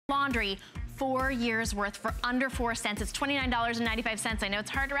laundry 4 years worth for under 4 cents. It's $29.95. I know it's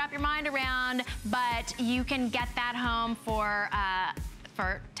hard to wrap your mind around, but you can get that home for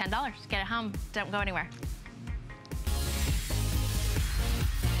 $10. Get it home. Don't go anywhere.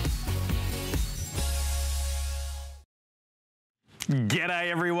 G'day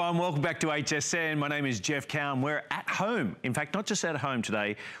everyone, welcome back to HSN. My name is Jeff Cowan. We're at home. In fact, not just at home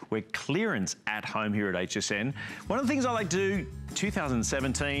today, we're clearance at home here at HSN. One of the things I like to do,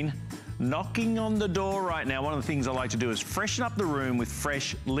 2017, knocking on the door right now. One of the things I like to do is freshen up the room with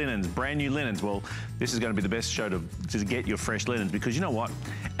fresh linens, brand new linens. Well, this is going to be the best show to get your fresh linens, because you know what?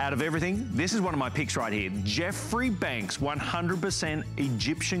 Out of everything, this is one of my picks right here. Jeffrey Banks 100%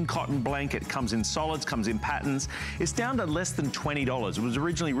 Egyptian cotton blanket. Comes in solids, comes in patterns. It's down to less than $20. It was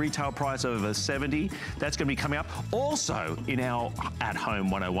originally retail price over $70. That's going to be coming up. Also, in our At Home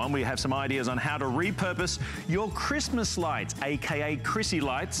 101, we have some ideas on how to repurpose your Christmas lights, aka Chrissy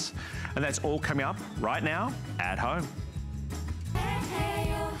lights. And that's all coming up right now at home.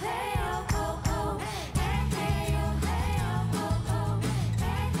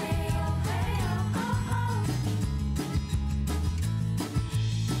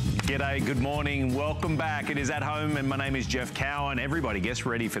 G'day, good morning, welcome back. It is At Home and my name is Jeff Cowan. Everybody gets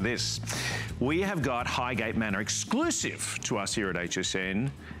ready for this. We have got Highgate Manor exclusive to us here at HSN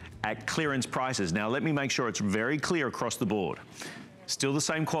at clearance prices. Now let me make sure it's very clear across the board. Still the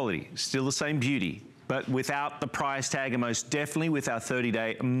same quality, still the same beauty, but without the price tag and most definitely with our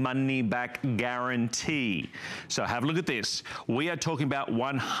 30-day money-back guarantee. So have a look at this. We are talking about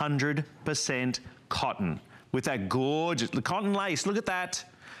 100% cotton with that gorgeous cotton lace. Look at that.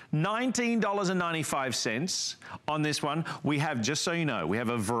 $19.95 on this one. We have, just so you know, we have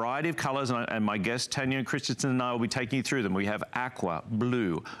a variety of colors, and my guest Tanya Christensen and I will be taking you through them. We have aqua,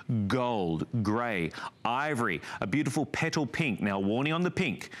 blue, gold, gray, ivory, a beautiful petal pink. Now, warning on the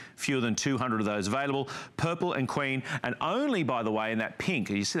pink, fewer than 200 of those available. Purple and queen, and only, by the way, in that pink,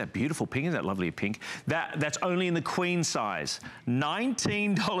 you see that beautiful pink, isn't that lovely pink? That's only in the queen size.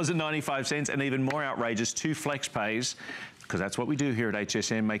 $19.95, and even more outrageous, 2 flex pays, because that's what we do here at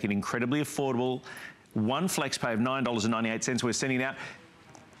HSN, make it incredibly affordable. 1 flex pay of $9.98 we're sending out.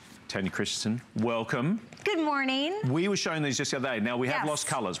 Tanya Christensen, welcome. Good morning. We were showing these just the other day. Now we have lost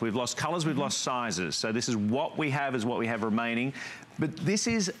colors. We've lost colors, we've lost sizes. So this is what we have remaining. But this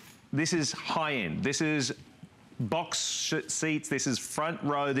is high end. This is box seats, this is front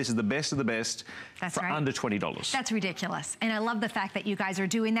row, this is the best of the best. That's for right. Under $20. That's ridiculous. And I love the fact that you guys are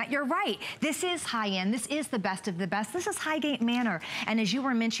doing that. You're right. This is high end. This is the best of the best. This is Highgate Manor. And as you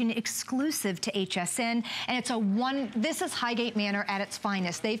were mentioning, exclusive to HSN. And this is Highgate Manor at its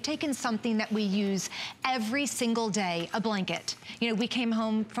finest. They've taken something that we use every single day, a blanket. You know, we came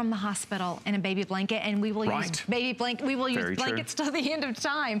home from the hospital in a baby blanket, and we will use blankets till the end of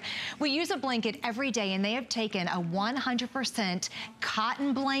time. We use a blanket every day, and they have taken a 100%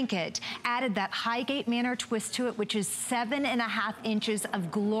 cotton blanket, added that Highgate Manor twist to it, which is 7.5 inches of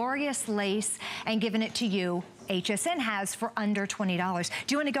glorious lace, and given it to you. HSN has for under $20.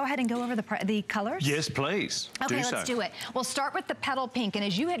 Do you want to go ahead and go over the colors? Yes, please. Okay, let's do it. We'll start with the petal pink, and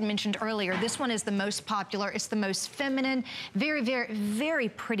as you had mentioned earlier, this one is the most popular. It's the most feminine, very, very, very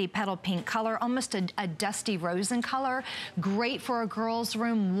pretty petal pink color, almost a dusty rose in color. Great for a girl's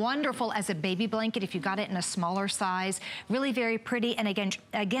room, wonderful as a baby blanket if you got it in a smaller size. Really very pretty, and again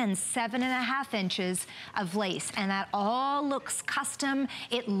 7.5 inches of lace, and that all looks custom.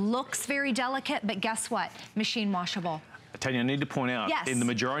 It looks very delicate, but guess what? Machine washable. Tanya, I need to point out, in the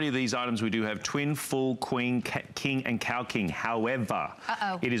majority of these items, we do have twin, full, queen, king, and cow king. However,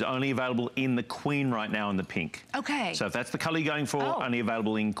 it is only available in the queen right now in the pink. Okay. So if that's the color you're going for, only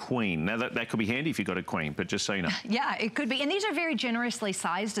available in queen. Now that could be handy if you've got a queen, but just so you know. Yeah, it could be. And these are very generously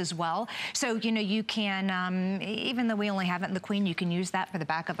sized as well. So, you know, you can, even though we only have it in the queen, you can use that for the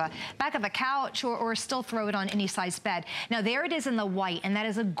back of a couch, or still throw it on any size bed. Now there it is in the white, and that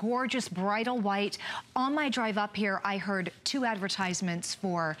is a gorgeous bridal white. On my drive up here, I heard 2 advertisements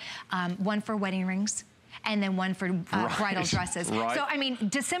for, one for wedding rings, and then one for bridal dresses. So, I mean,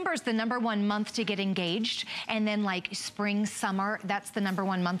 December is the #1 month to get engaged, and then like spring, summer, that's the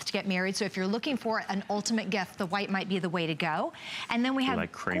 #1 month to get married. So if you're looking for an ultimate gift, the white might be the way to go. And then we have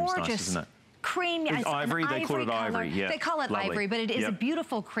that cream's nice, isn't it? cream. It's ivory, they call it color. ivory, yeah. They call it Lovely. ivory, but it is a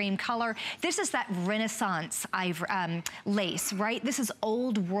beautiful cream color. This is that Renaissance ivory, lace, right? This is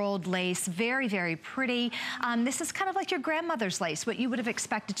old world lace, very, very pretty. This is kind of like your grandmother's lace, what you would have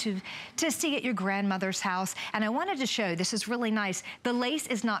expected to see at your grandmother's house. And I wanted to show, this is really nice. The lace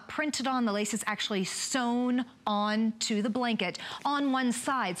is not printed on, the lace is actually sewn onto the blanket on one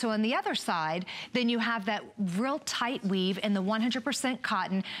side. So on the other side, then you have that real tight weave in the 100%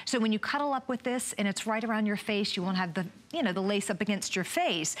 cotton. So when you cuddle up with this and it's right around your face, you won't have the, you know, the lace up against your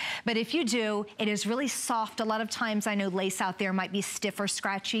face. But if you do, it is really soft. A lot of times I know lace out there might be stiff or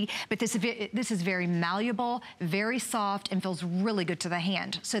scratchy, but this is very malleable, very soft, and feels really good to the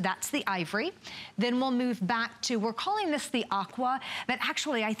hand. So that's the ivory. Then we'll move back to, we're calling this the aqua, but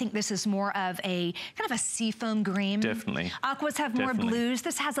actually I think this is more of a kind of a seafoam green. Definitely. Aquas have more blues.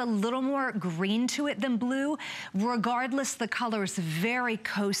 This has a little more green to it than blue. Regardless, the color is very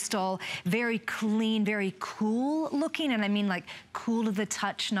coastal, very clean, very cool looking, and I mean like cool to the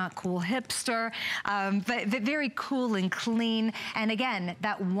touch, not cool hipster, but very cool and clean. And again,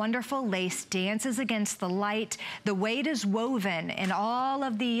 that wonderful lace dances against the light. The way it is woven and all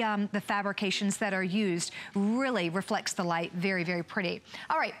of the fabrications that are used really reflects the light. Very, very pretty.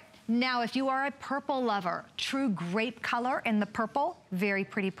 All right. Now, if you are a purple lover, true grape color in the purple, very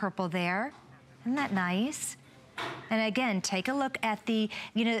pretty purple there. Isn't that nice? And again, take a look at the,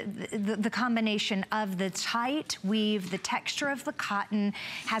 you know, the combination of the tight weave, the texture of the cotton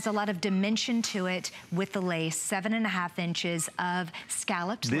has a lot of dimension to it with the lace, 7.5 inches of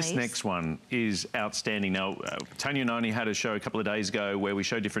scalloped lace. This next one is outstanding. Now, Tanya and I only had a show a couple of days ago where we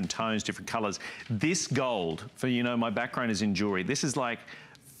showed different tones, different colors. This gold, for, you know, my background is in jewelry. This is like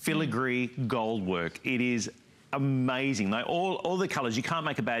filigree gold work. It is amazing. Like all the colors, you can't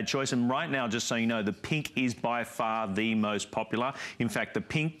make a bad choice. And right now, just so you know, the pink is by far the most popular. In fact, the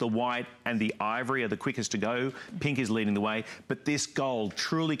pink, the white, and the ivory are the quickest to go. Pink is leading the way. But this gold,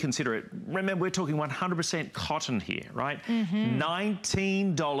 truly consider it. Remember, we're talking 100% cotton here, right?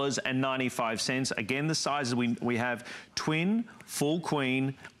 $19.95. Again, the sizes we have: twin, full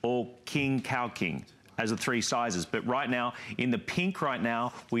queen, or king, cow king, as the 3 sizes. But right now, in the pink right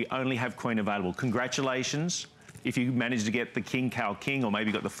now, we only have queen available. Congratulations if you managed to get the king, cow, king, or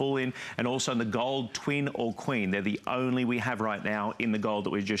maybe got the full in. And also in the gold, twin or queen. They're the only we have right now in the gold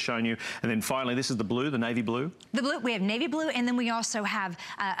that we've just shown you. And then finally, this is the blue, the navy blue. The blue, we have navy blue, and then we also have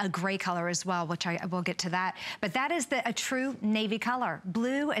a gray color as well, which I will get to that. But that is a true navy color.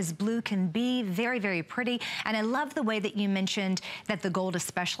 Blue as blue can be, very, very pretty. And I love the way that you mentioned that the gold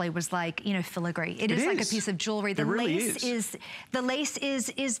especially was like, you know, filigree. It is like a piece of jewelry. The lace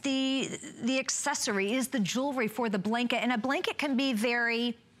is the accessory, is the jewelry for the blanket. And a blanket can be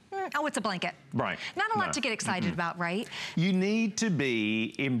very, oh, it's a blanket. Right. Not a lot to get excited about, right? You need to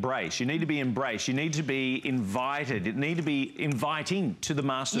be embraced. You need to be embraced. You need to be invited. You need to be inviting to the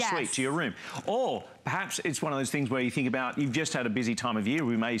master suite, to your room. Or perhaps it's one of those things where you think about, you've just had a busy time of year.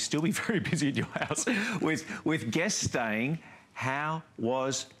 We may still be very busy at your house with guests staying. How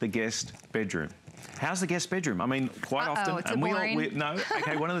was the guest bedroom? How's the guest bedroom? I mean, quite often, it's boring. No,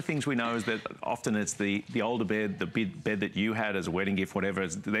 okay, one of the things we know is that often it's the older bed, the bed that you had as a wedding gift, whatever,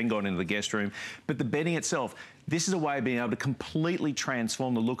 it's then gone into the guest room. But the bedding itself, this is a way of being able to completely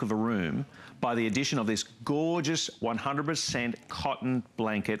transform the look of a room by the addition of this gorgeous 100% cotton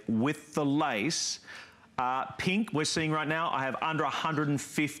blanket with the lace. Pink, we're seeing right now, I have under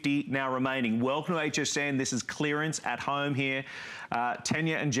 150 now remaining. Welcome to HSN. This is clearance at home here.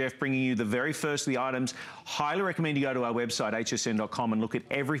 Tanya and Jeff bringing you the very first of the items. Highly recommend you go to our website, hsn.com, and look at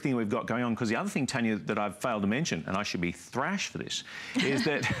everything we've got going on. Because the other thing, Tanya, that I've failed to mention, and I should be thrashed for this, is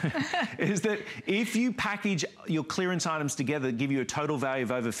that is that if you package your clearance items together, give you a total value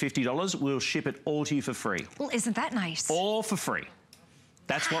of over $50, we'll ship it all to you for free. Well, isn't that nice? All for free.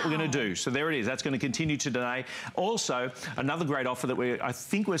 That's what we're going to do. So there it is. That's going to continue today. Also, another great offer that I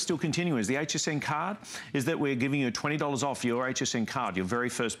think we're still continuing is the HSN card, is that we're giving you $20 off your HSN card, your very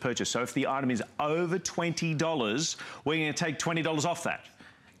first purchase. So if the item is over $20, we're going to take $20 off that.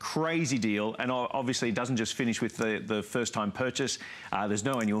 Crazy deal, and obviously it doesn't just finish with the first time purchase. There's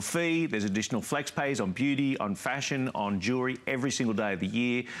no annual fee. There's additional flex pays on beauty, on fashion, on jewelry every single day of the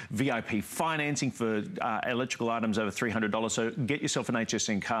year. VIP financing for electrical items over $300. So get yourself an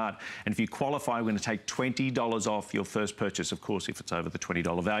HSN card, and if you qualify, we're going to take $20 off your first purchase, of course, if it's over the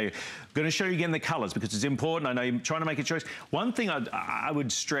 $20 value. I'm going to show you again the colors because it's important. I know you're trying to make a choice. One thing I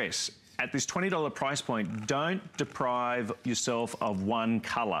would stress, at this $20 price point, don't deprive yourself of one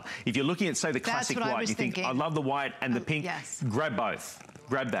color. If you're looking at, say, the classic white, you think, I love the white and the pink, grab both.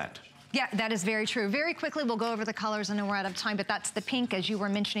 Grab that. Yeah, that is very true. Very quickly, we'll go over the colors. I know we're out of time, but that's the pink, as you were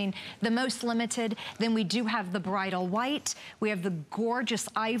mentioning, the most limited. Then we do have the bridal white. We have the gorgeous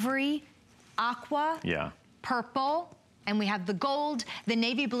ivory, aqua, purple, and we have the gold, the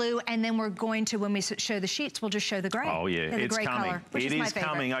navy blue, and then we're going to, when we show the sheets, we'll just show the gray. Oh yeah, it's coming. Color, which it is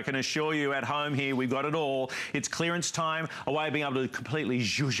coming. I can assure you at home here, we've got it all. It's clearance time, a way of being able to completely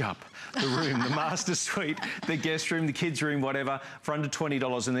zhuzh up the room, the master suite, the guest room, the kids room, whatever, for under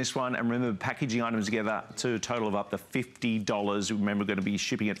 $20 in this one. And remember, packaging items together to a total of up to $50. Remember, we're going to be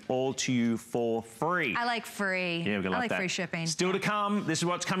shipping it all to you for free. I like free. Yeah, we're going to like that. Free shipping. Still to come, this is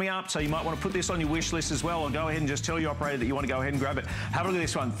what's coming up, so you might want to put this on your wish list as well, or go ahead and just tell your operator that you want to go ahead and grab it. Have a look at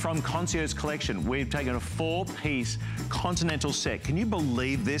this one from Concierge Collection. We've taken a 4-piece continental set. Can you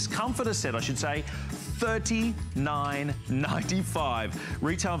believe this? Comforter set, I should say. $39.95.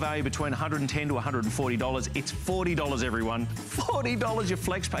 Retail value between $110 to $140. It's $40, everyone. $40. Your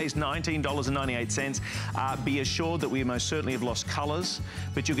flex pay is $19.98. Be assured that we most certainly have lost colors,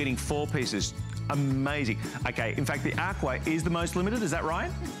 but you're getting 4 pieces. Amazing. Okay, in fact, the aqua is the most limited. Is that right?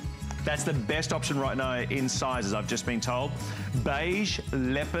 That's the best option right now in sizes, I've just been told. Beige,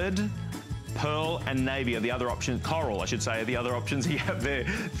 leopard, pearl and navy are the other options. Coral, I should say, are the other options you have there.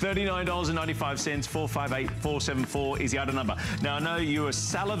 $39.95, 458-474 is the item number. Now, I know you are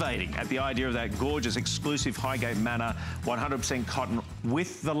salivating at the idea of that gorgeous, exclusive Highgate Manor 100% cotton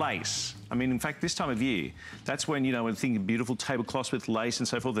with the lace. I mean, in fact, this time of year, that's when, you know, when thinking beautiful tablecloths with lace and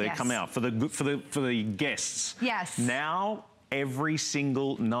so forth, they come out for the guests. Yes. Now, every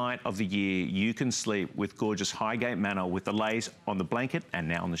single night of the year, you can sleep with gorgeous Highgate Manor with the lace on the blanket and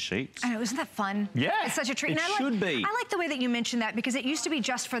now on the sheets. I know, isn't that fun? Yeah, it's such a treat. It should be. I like the way that you mentioned that, because it used to be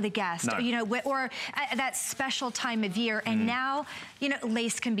just for the guest, you know, or that special time of year, and now, you know,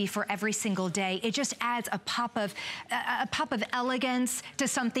 lace can be for every single day. It just adds a pop of elegance to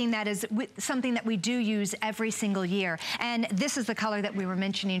something that is something that we do use every single year. And this is the color that we were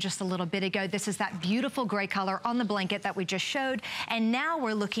mentioning just a little bit ago. This is that beautiful gray color on the blanket that we just showed. And now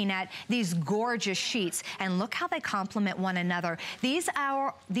we're looking at these gorgeous sheets, and look how they complement one another. These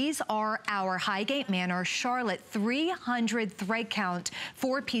are our Highgate Manor Charlotte 300 thread count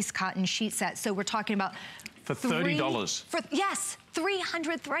 4-piece cotton sheet set. So we're talking about for $30. Yes,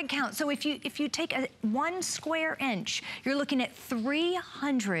 300 thread count. So if you take 1 square inch, you're looking at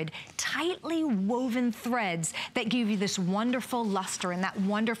 300 tightly woven threads that give you this wonderful luster and that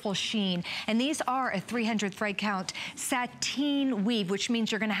wonderful sheen. And these are a 300 thread count sateen weave, which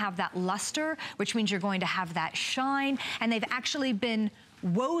means you're going to have that luster, which means you're going to have that shine. And they've actually been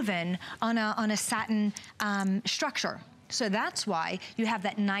woven on a satin structure. So that's why you have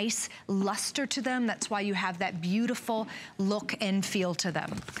that nice luster to them. That's why you have that beautiful look and feel to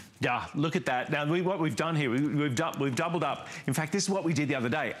them. Yeah, look at that. Now, what we've done here, we've doubled up. In fact, this is what we did the other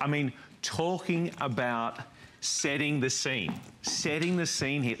day. I mean, talking about setting the scene. Setting the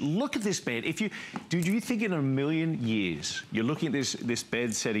scene here. Look at this bed. Do you think in a million years, you're looking at this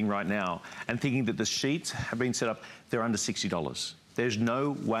bed setting right now and thinking that the sheets have been set up, they're under $60. There's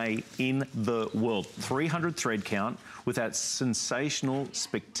no way in the world. 300 thread count with that sensational,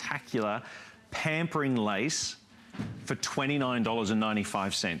 spectacular, pampering lace for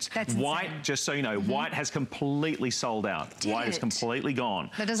 $29.95. That's white, insane. just so you know, white has completely sold out. White is completely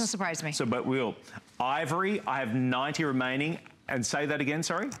gone. That doesn't surprise me. So, but ivory, I have 90 remaining. And say that again,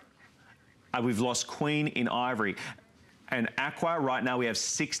 sorry? We've lost queen in ivory. And aqua, right now we have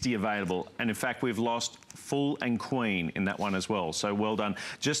 60 available. And in fact, we've lost full and queen in that one as well. So well done.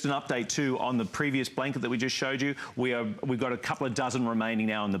 Just an update too on the previous blanket that we just showed you. We've got a couple of dozen remaining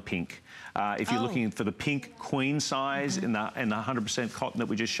now in the pink. If you're looking for the pink queen size in the 100% cotton that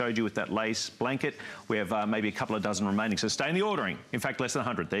we just showed you with that lace blanket, we have maybe a couple of dozen remaining. So stay in the ordering. In fact, less than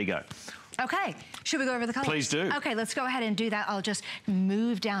 100. There you go. Okay, should we go over the colors? Please do. Okay, let's go ahead and do that. I'll just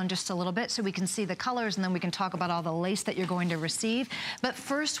move down just a little bit so we can see the colors, and then we can talk about all the lace that you're going to receive. But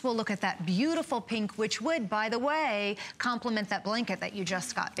first, we'll look at that beautiful pink, which would, by the way, complement that blanket that you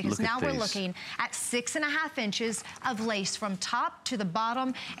just got. Because now we're looking at 6.5 inches of lace from top to the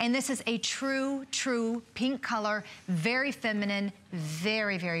bottom. And this is a true pink color, very feminine,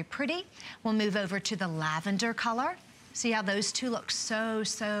 very, very pretty. We'll move over to the lavender color. See how those two look so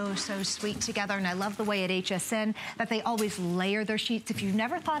sweet together. And I love the way at HSN that they always layer their sheets. If you've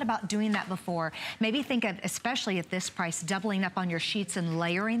never thought about doing that before, maybe think of, especially at this price, doubling up on your sheets and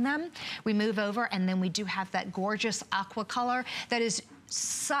layering them. We move over, and then we do have that gorgeous aqua color that is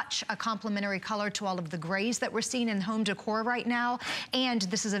such a complementary color to all of the grays that we're seeing in home decor right now. And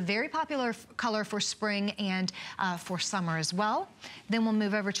this is a very popular color for spring and for summer as well. Then we'll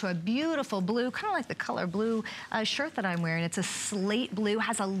move over to a beautiful blue, kind of like the color blue shirt that I'm wearing. It's a slate blue,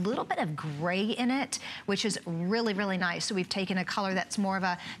 has a little bit of gray in it, which is really, really nice. So we've taken a color that's more of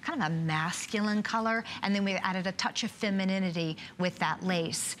a kind of a masculine color, and then we've added a touch of femininity with that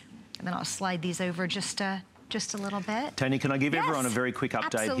lace. And then I'll slide these over just a little bit. Tanya, can I give everyone a very quick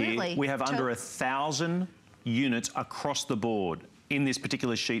update here? We have under 1,000 units across the board in this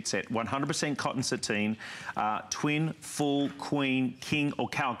particular sheet set. 100% cotton sateen, twin, full, queen, king, or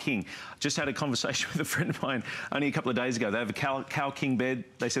cow king. Just had a conversation with a friend of mine only a couple of days ago. They have a cow king bed.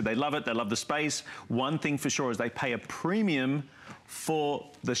 They said they love it. They love the space. One thing for sure is they pay a premium for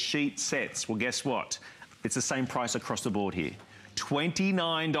the sheet sets. Well, guess what? It's the same price across the board here.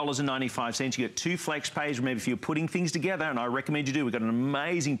 $29.95. You get 2 flex pays. Remember, if you're putting things together, and I recommend you do, we've got an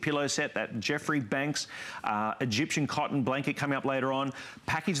amazing pillow set, that Jeffrey Banks Egyptian cotton blanket coming up later on.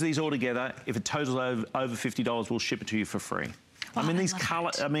 Package these all together. If it totals over $50, we'll ship it to you for free. I mean, these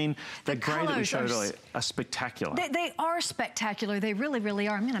colours, I mean, the grey that we showed earlier are spectacular. They are spectacular. They really, really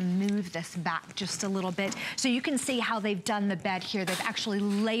are. I'm going to move this back just a little bit so you can see how they've done the bed here. They've actually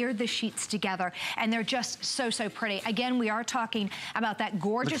layered the sheets together, and they're just so, so pretty. Again, we are talking about that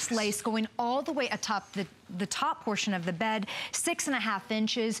gorgeous lace going all the way atop the top portion of the bed, 6.5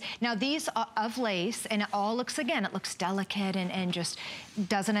 inches. Now these are of lace, and it all looks, again, it looks delicate and just,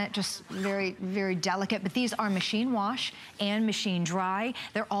 doesn't it? Just very, very delicate. But these are machine wash and machine dry.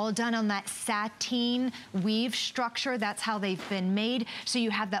 They're all done on that sateen weave structure. That's how they've been made. So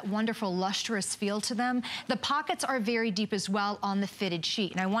you have that wonderful lustrous feel to them. The pockets are very deep as well on the fitted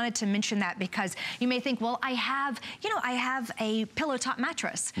sheet. And I wanted to mention that because you may think, well, I have a pillow top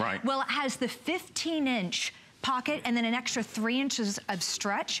mattress. Right. Well, it has the 15-inch pocket and then an extra 3 inches of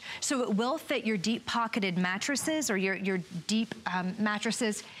stretch, so it will fit your deep pocketed mattresses or your deep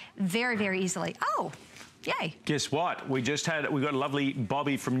mattresses very, very easily. Oh, yay. Guess what? We got a lovely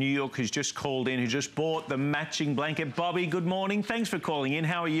Bobby from New York who's just called in, who just bought the matching blanket. Bobby, good morning. Thanks for calling in.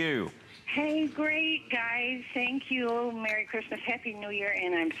 How are you? Hey, great, guys. Thank you. Merry Christmas, Happy New Year,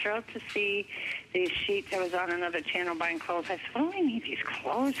 and I'm thrilled to see these sheets. I was on another channel buying clothes. I said, what do I need these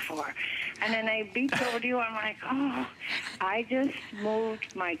clothes for? And then I beeped over to you. I'm like, oh, I just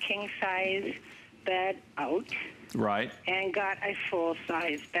moved my king-size bed out. Right. And got a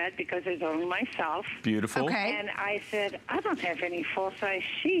full-size bed because there's only myself. Beautiful. Okay. And I said, I don't have any full-size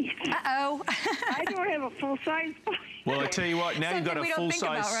sheets. Uh-oh. I don't have a full-size bed. Well, I tell you what, now you've got a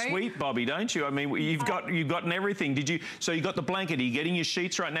full-size suite, Bobby, don't you? I mean, you've gotten everything. So you got the blanket. Are you getting your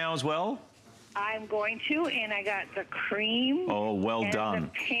sheets right now as well? I'm going to, and I got the cream. Oh, well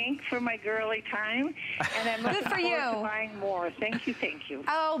done. The pink for my girly time, and I'm looking forward to buying more. Thank you, thank you.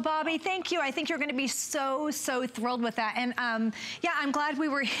 Oh, Bobby, thank you. I think you're going to be so, so thrilled with that. And yeah, I'm glad we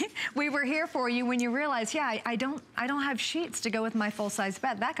were here for you when you realized, yeah, I don't have sheets to go with my full-size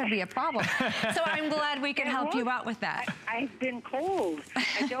bed. That could be a problem. So I'm glad we can help you out with that. I've been cold.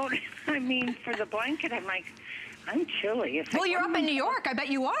 I mean, for the blanket, I'm like, I'm chilly. Well, you're up in New York. I bet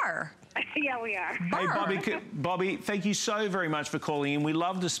you are. Yeah, we are. Hey, Bobby, thank you so very much for calling in. We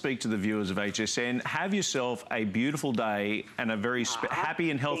love to speak to the viewers of HSN. Have yourself a beautiful day and a very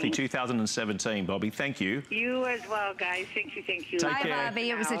happy and healthy 2017, Bobby. Thank you. You as well, guys. Thank you, thank you. Take care. Bye,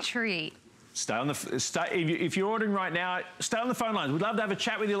 Bobby. It was a treat. Stay on if you're ordering right now, stay on the phone lines. We'd love to have a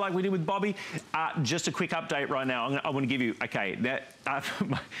chat with you like we did with Bobby. Just a quick update right now. I want to give you, okay, in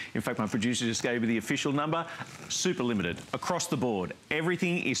fact, my producer just gave me the official number. Super limited across the board.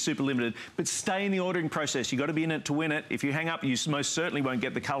 Everything is super limited, but stay in the ordering process. You've got to be in it to win it. If you hang up, you most certainly won't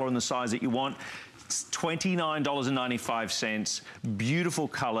get the color and the size that you want. It's $29.95, beautiful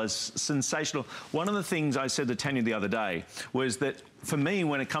colors, sensational. One of the things I said to Tanya the other day was that for me,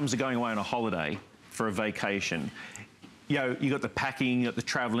 when it comes to going away on a holiday for a vacation, you know, you got the packing, you got the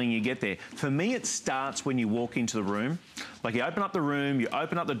traveling, you get there. For me, it starts when you walk into the room. Like you open up the room, you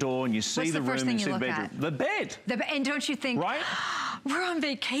open up the door and you see the room and see the bedroom. The bed. And don't you think, right? We're on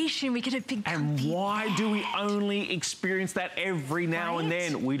vacation, we get a big And why do we only experience that every now and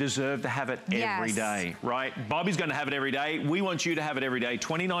then? We deserve to have it every day, right? Bobby's going to have it every day. We want you to have it every day.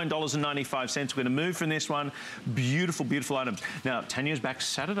 $29.95. We're going to move from this one. Beautiful, beautiful items. Now, Tanya's back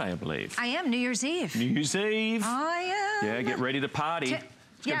Saturday, I believe. I am, New Year's Eve. New Year's Eve. I am. Yeah, get ready to party.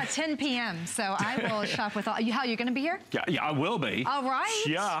 Yeah, 10 p.m. So I will shop with all. How, you're going to be here? Yeah, I will be. All right.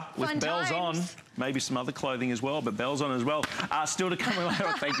 Yeah, with bells on. Maybe some other clothing as well, but bells on as well. Still to come.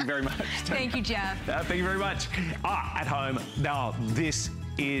 Thank you very much. Thank you, Jeff. Thank you very much. At home. Now, this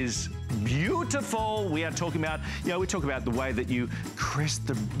is beautiful. We are talking about, we talk about the way that you caress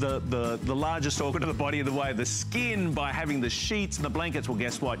the largest organ of the body, the way the skin, by having the sheets and the blankets. Well,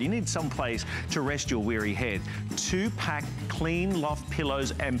 guess what? You need some place to rest your weary head. 2-pack clean loft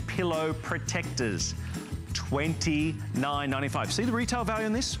pillows and pillow protectors. $29.95. See the retail value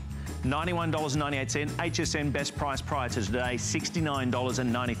on this? $91.98. HSN best price prior to today,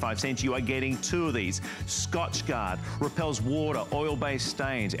 $69.95. You are getting 2 of these. Scotch Guard, repels water, oil-based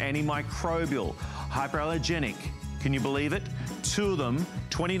stains, antimicrobial, hyperallergenic. Can you believe it? 2 of them,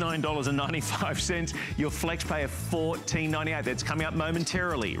 $29.95. Your flex pay of $14.98. That's coming up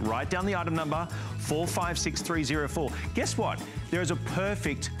momentarily. Write down the item number, 456304. Guess what? There is a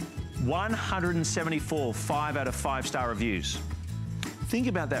perfect 174 5 out of 5-star reviews. Think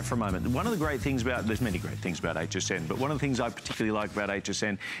about that for a moment. One of the great things about, there's many great things about HSN, but one of the things I particularly like about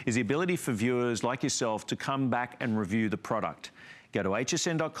HSN is the ability for viewers like yourself to come back and review the product. Go to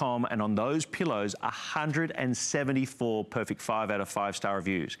hsn.com, and on those pillows, 174 perfect 5 out of 5-star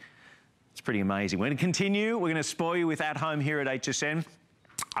reviews. It's pretty amazing. We're going to continue. We're going to spoil you with At Home here at HSN.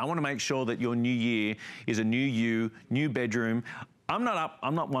 I want to make sure that your new year is a new you, new bedroom. I'm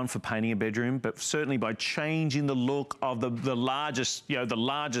not one for painting a bedroom, but certainly by changing the look of the largest, the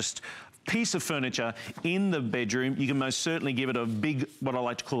largest piece of furniture in the bedroom, you can most certainly give it a big, what I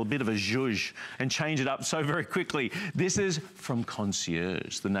like to call a bit of a zhuzh, and change it up so very quickly. This is from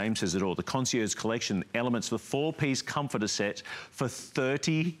Concierge. The name says it all. The Concierge Collection, elements for 4-piece comforter set for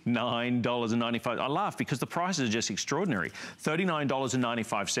 $39.95. I laugh because the prices are just extraordinary.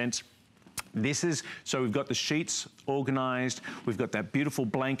 $39.95. This is, so we've got the sheets organized, we've got that beautiful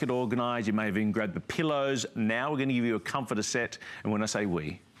blanket organized, you may have even grabbed the pillows. Now we're going to give you a comforter set, and when I say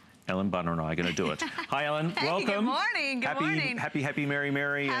we, Ellen Bunner and I are going to do it. Hi, Ellen. Hey, welcome. Good morning. Good morning. Happy, Merry.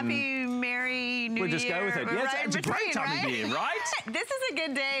 Happy, Merry New Year. We'll just go with it. Yeah, right it's a great time of year, right? This is a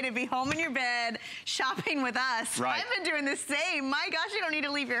good day to be home in your bed, shopping with us. Right. I've been doing the same. My gosh, you don't need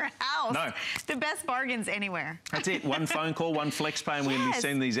to leave your house. No. The best bargains anywhere. That's it. One phone call, one flex pay, and we're going to be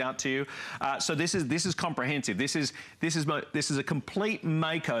sending these out to you. So this is comprehensive. This is a complete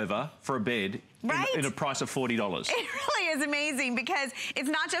makeover for a bed. Right? In a price of $40. It really is amazing because it's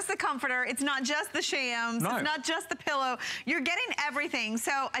not just the comforter, it's not just the shams, it's not just the pillow. You're getting everything.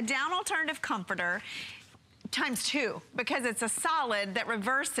 So a down alternative comforter times 2, because it's a solid that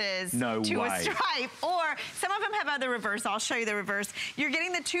reverses to a stripe, or some of them have other reverse. I'll show you the reverse. You're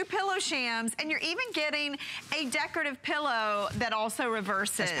getting the 2 pillow shams, and you're even getting a decorative pillow that also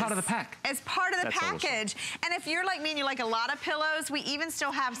reverses. As part of the pack. As part of the That's package. Awesome. And if you're like me and you like a lot of pillows, we even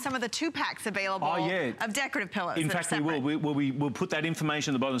still have some of the 2-packs available of decorative pillows. In fact, we will. We'll put that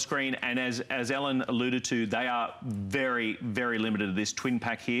information on the bottom of the screen, and as Ellen alluded to, they are very, very limited to this twin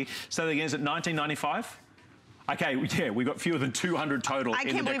pack here. So again, is it $19.95? Okay, yeah, we've got fewer than 200 total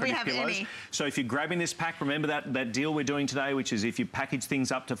in the decorative pillows. Any. So if you're grabbing this pack, remember that deal we're doing today, which is if you package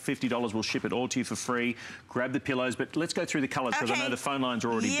things up to $50, we'll ship it all to you for free. Grab the pillows, but let's go through the colors because I know the phone lines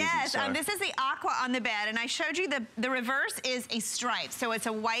are already busy. Yes, this is the aqua on the bed, and I showed you the reverse is a stripe. So it's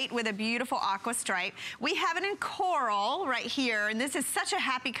a white with a beautiful aqua stripe. We have it in coral right here, and this is such a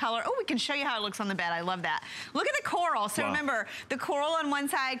happy color. Oh, we can show you how it looks on the bed. I love that. Look at the coral. So remember, the coral on one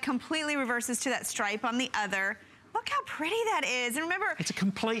side completely reverses to that stripe on the other. Look how pretty that is. And remember, it's a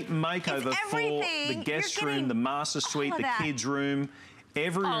complete makeover for the guest room, the master suite, the kids' room,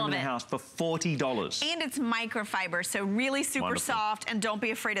 every room in the house for $40. And it's microfiber, so really super soft, and don't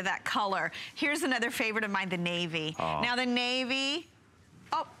be afraid of that color. Here's another favorite of mine, the navy. Now the navy,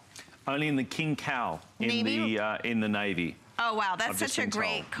 only in the King Cow in the navy. Oh, wow, that's such a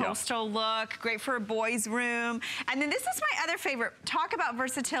great coastal look. Great for a boy's room. And then this is my other favorite. Talk about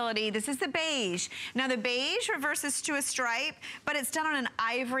versatility. This is the beige. Now, the beige reverses to a stripe, but it's done on an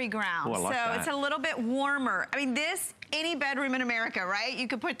ivory ground. Oh, I like that. It's a little bit warmer. I mean, this, any bedroom in America, right? You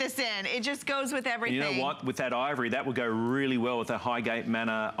could put this in. It just goes with everything. And you know what? With that ivory, that would go really well with the Highgate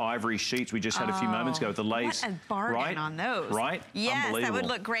Manor ivory sheets we just had a few moments ago with the lace. What a bargain on those. Right? Yes, that would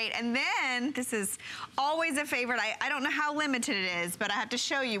look great. And then, this is always a favorite. I don't know how limited it is, but I have to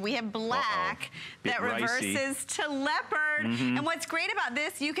show you. We have black that reverses to leopard. And what's great about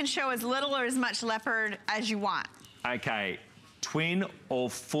this, you can show as little or as much leopard as you want. Okay. Twin or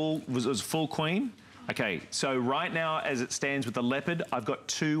full, was it full queen? Okay, so right now, as it stands with the leopard, I've got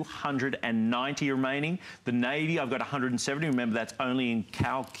 290 remaining. The navy, I've got 170. Remember, that's only in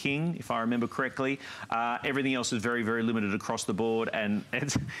Cow King, if I remember correctly. Everything else is very, very limited across the board. And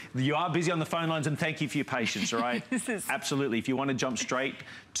you are busy on the phone lines, and thank you for your patience, all right? Absolutely. If you want to jump straight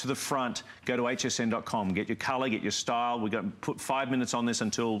to the front, go to hsn.com. Get your color, get your style. We've got to put 5 minutes on this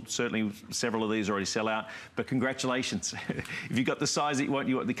until certainly several of these already sell out. But congratulations. If you got the size that you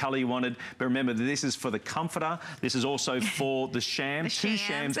want, the color you wanted. But remember, this is for the comforter. This is also for the shams, two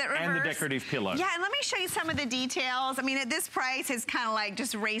shams and the decorative pillow. Yeah, and let me show you some of the details. I mean, at this price, it's kind of like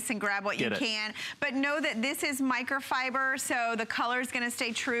just race and grab what you can. But know that this is microfiber, so the color is going to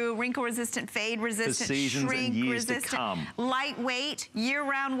stay true. Wrinkle resistant, fade resistant, shrink resistant, lightweight,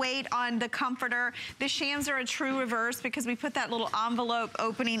 year-round weight on the comforter. The shams are a true reverse because we put that little envelope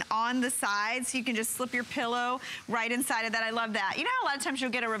opening on the side, so you can just slip your pillow right inside of that. I love that. You know how a lot of times you'll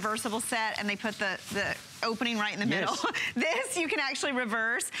get a reversible set and they put the opening right in the middle? This you can actually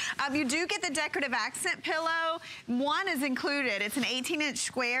reverse. You do get the decorative accent pillow. One is included. It's an 18-inch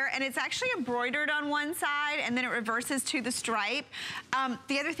square, and it's actually embroidered on one side, and then it reverses to the stripe.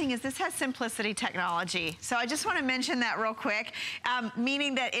 The other thing is this has simplicity technology. So I just want to mention that real quick,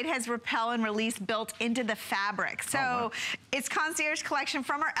 meaning that it has repel and release built into the fabric. So it's Concierge Collection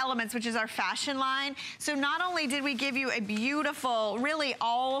from our Elements, which is our fashion line. So not only did we give you a beautiful, really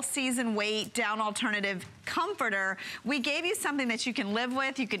all-season weight down alternative comforter, we gave you something that you can live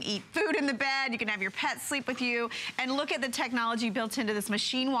with. You can eat food in the bed, you can have your pet sleep with you, and look at the technology built into this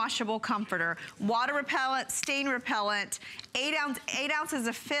machine washable comforter. Water repellent, stain repellent, 8 ounces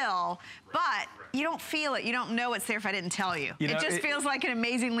of fill, but you don't feel it, you don't know it's there if I didn't tell you. It just feels like an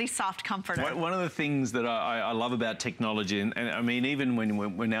amazingly soft comforter. One of the things that I love about technology, and I mean, even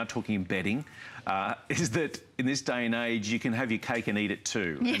when we're now talking bedding, is that in this day and age, you can have your cake and eat it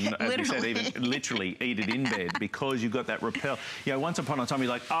too. Yeah, and as we said, even literally eat it in bed because you've got that repel. You know, once upon a time, you're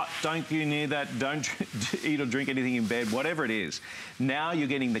like, oh, don't go near that, don't eat or drink anything in bed, whatever it is. Now you're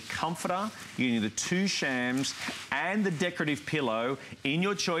getting the comforter, you're getting the 2 shams and the decorative pillow in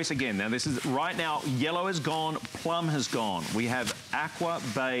your choice. Again, now this is, right now, yellow is gone, plum has gone. We have aqua,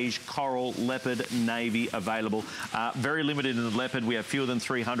 beige, coral, leopard, navy available. Very limited in the leopard. We have fewer than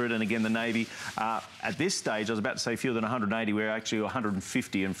 300, and again, the navy. At this stage, I was about to say fewer than 180, we're actually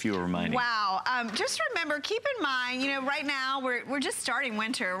 150 and fewer remaining. Wow. Just remember, keep in mind, you know, right now we're just starting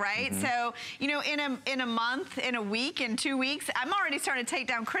winter, right? So, you know, in a month, in a week, in 2 weeks, I'm already starting to take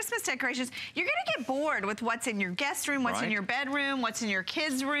down Christmas decorations. You're gonna get bored with what's in your guest room, what's in your bedroom, what's in your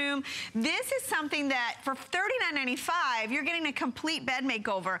kids' room. This is something that for $39.95, you're getting a complete bed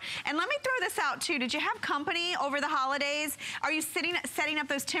makeover. And let me throw this out too. Did you have company over the holidays? Are you setting up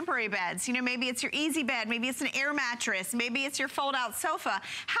those temporary beds? You know, maybe it's your easy bed, maybe it's an air mattress, maybe it's your fold-out sofa.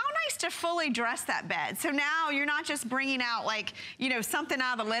 How nice to fully dress that bed. So now you're not just bringing out, like, you know, something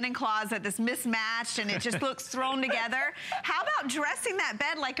out of the linen closet that's mismatched and it just looks thrown together. How about dressing that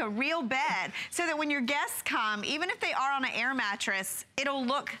bed like a real bed so that when your guests come, even if they are on an air mattress, it'll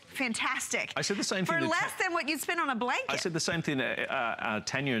look fantastic. I said the same thing for less than what you'd spend on a blanket. I said the same thing to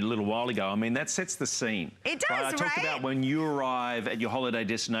Tanya a little while ago. I mean, that sets the scene. It does, right? I talked about when you arrive at your holiday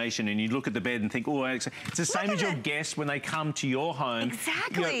destination and you look at the bed and think, oh, it's the same as your guests when they come to your home.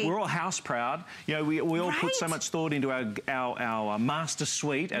 Exactly. You know, we're all house proud. You know, we all put so much thought into our master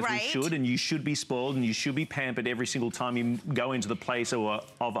suite, as we should, and you should be spoiled and you should be pampered every single time you go into the place of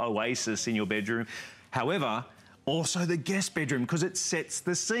oasis in your bedroom. However, also the guest bedroom, because it sets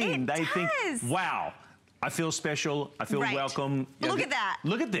the scene. They think, wow, I feel special. I feel welcome. Look at that.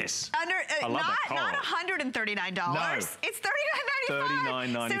 Look at this. Not $139. No. It's $39.95.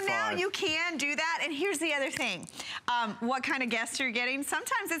 $39.95. So now you can do that. And here's the other thing. What kind of guests you're getting?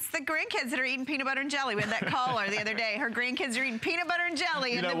 Sometimes it's the grandkids that are eating peanut butter and jelly. We had that caller the other day. Her grandkids are eating peanut butter and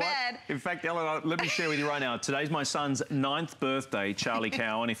jelly in the bed. In fact, Ellen, let me share with you right now. Today's my son's 9th birthday, Charlie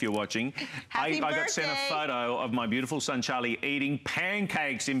Cowan, if you're watching. I got sent a photo of my beautiful son, Charlie, eating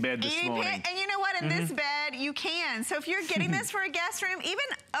pancakes in bed this morning. And you know what? In this bed, you can. So if you're getting this for a guest room, even,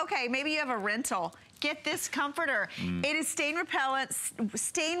 okay, maybe you have a rental. Get this comforter. It is stain repellent,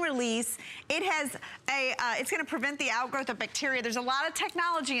 stain release. It has it's gonna prevent the outgrowth of bacteria. There's a lot of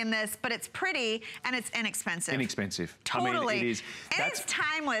technology in this, but it's pretty and it's inexpensive. Inexpensive. Totally. I mean, it is. And it's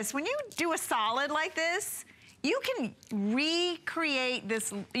timeless. When you do a solid like this, you can recreate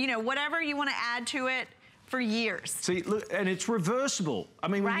this, you know, whatever you wanna add to it for years. See, look, and it's reversible. I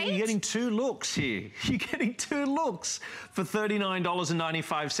mean, you're getting 2 looks here. You're getting 2 looks for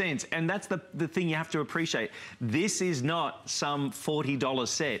 $39.95. And that's the thing you have to appreciate. This is not some $40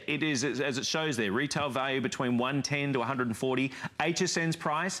 set. It is, as it shows there, retail value between $110 to $140. HSN's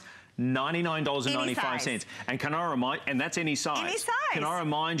price, $99.95. And can I remind, and that's any size. Any size. Can I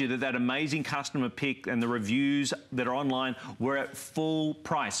remind you that that amazing customer pick and the reviews that are online were at full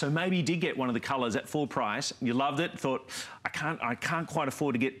price. So maybe you did get one of the colours at full price. You loved it, thought, I can't quite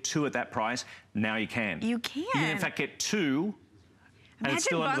afford to get two at that price. Now you can. You can. You can in fact get two. And it's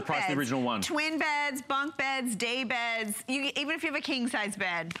still under the price of the original one. Twin beds, bunk beds, day beds. Even if you have a king size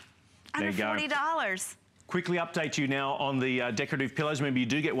bed. Under $40. Quickly update you now on the decorative pillows. Remember, you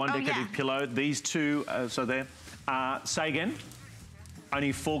do get one decorative pillow. These two, so there. Say again.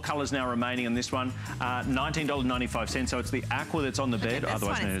 Only 4 colours now remaining on this one. $19.95. So it's the aqua that's on the bed,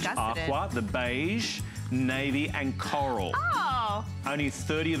 otherwise known as aqua, the beige, navy, and coral. Oh. Only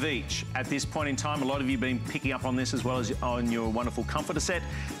 30 of each at this point in time. A lot of you have been picking up on this as well as on your wonderful comforter set.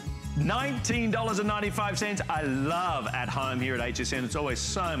 $19.95. I love at home here at HSN. It's always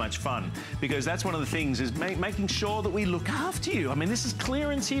so much fun because that's one of the things is making sure that we look after you. I mean, this is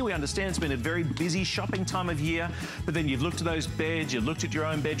clearance here. We understand it's been a very busy shopping time of year, but then you've looked at those beds, you've looked at your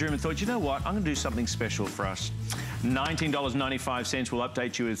own bedroom and thought, you know what, I'm going to do something special for us. $19.95. We'll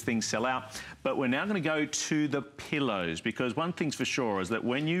update you as things sell out. But we're now going to go to the pillows because one thing's for sure is that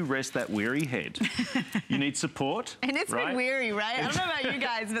when you rest that weary head, you need support. And it's been weary, right? I don't know about you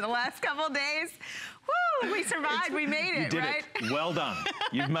guys, but the last couple of days, woo, we survived, we made it, right? You did it. Well done.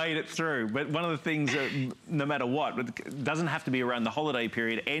 You've made it through. But one of the things, no matter what, it doesn't have to be around the holiday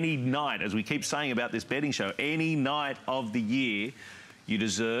period. Any night, as we keep saying about this bedding show, any night of the year, you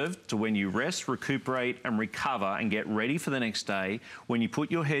deserve to, when you rest, recuperate and recover and get ready for the next day, when you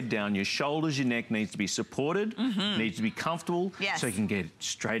put your head down, your shoulders, your neck needs to be supported, needs to be comfortable, so you can get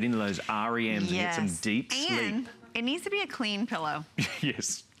straight into those REMs and get some deep sleep. It needs to be a clean pillow.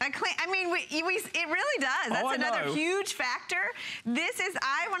 Yes. I mean, it really does. That's another huge factor. This is,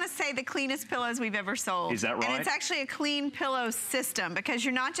 I want to say, the cleanest pillows we've ever sold. Is that right? And it's actually a clean pillow system because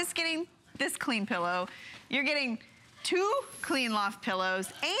you're not just getting this clean pillow, you're getting 2 clean loft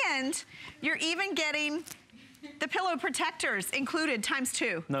pillows, and you're even getting the pillow protectors included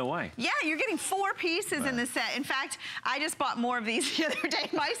 ×2. No way. Yeah, you're getting 4 pieces in this set. In fact, I just bought more of these the other day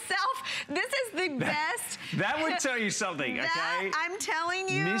myself. This is the best. That would tell you something, okay? I'm telling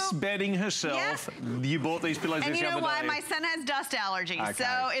you. Miss Bedding herself, you bought these pillows this other day. And you know why? My son has dust allergies,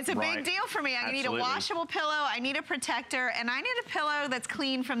 so it's a big deal for me. I need a washable pillow, I need a protector, and I need a pillow that's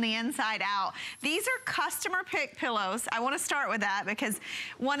clean from the inside out. These are customer pick pillows. I want to start with that because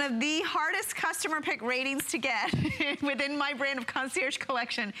one of the hardest customer pick ratings to get within my brand of concierge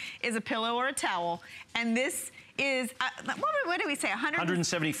collection is a pillow or a towel. And this is, what do we say,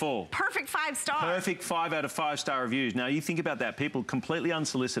 174. Perfect 5 stars. Perfect 5 out of 5 star reviews. Now, you think about that. People completely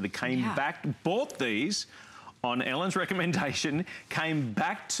unsolicited came back, bought these on Ellen's recommendation, came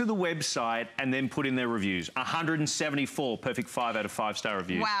back to the website and then put in their reviews. 174 perfect 5 out of 5 star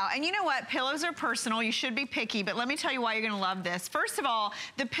reviews. Wow, and you know what? Pillows are personal. You should be picky, but let me tell you why you're gonna love this. First of all,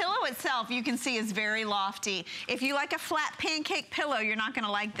 the pillow itself, you can see, is very lofty. If you like a flat pancake pillow, you're not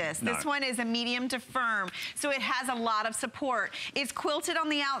gonna like this. No. This one is a medium to firm, so it has a lot of support. It's quilted on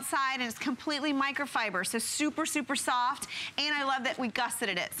the outside and it's completely microfiber, so super, super soft. And I love that we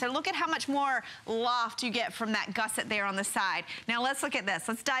gusseted it. So look at how much more loft you get from that gusset there on the side. Now let's look at this.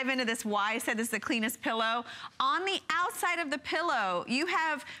 Let's dive into this. Why I said this is the cleanest pillow. On the outside of the pillow, you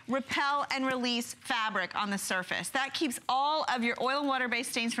have repel and release fabric on the surface. That keeps all of your oil and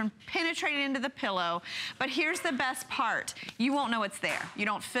water-based stains from penetrating into the pillow. But here's the best part. You won't know it's there. You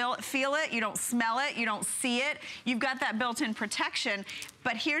don't feel it, you don't smell it, you don't see it. You've got that built-in protection.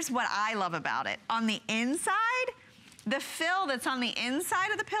 But here's what I love about it. On the inside, the fill that's on the inside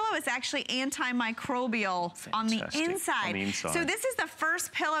of the pillow is actually antimicrobial on the inside. So this is the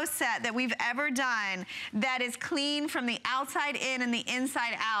first pillow set that we've ever done that is clean from the outside in and the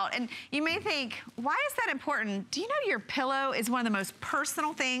inside out. And you may think, why is that important? Do you know your pillow is one of the most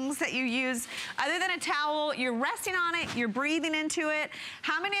personal things that you use? Other than a towel, you're resting on it, you're breathing into it.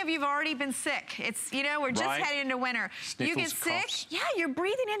 How many of you have already been sick? It's, you know, we're just heading into winter. Sniffles, you get sick, coughs. yeah, you're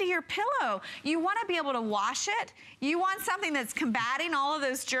breathing into your pillow. You want to be able to wash it. You want something that's combating all of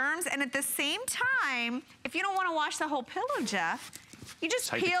those germs, and at the same time, if you don't want to wash the whole pillow, Jeff, you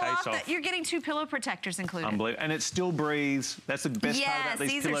just peel off that. You're getting 2 pillow protectors included. Unbelievable. And it still breathes. That's the best part about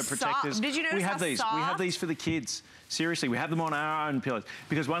these pillow protectors. Did you notice how soft? We have these for the kids. Seriously, we have them on our own pillows.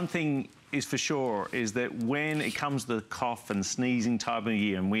 Because one thing is for sure is that when it comes to the cough and sneezing time of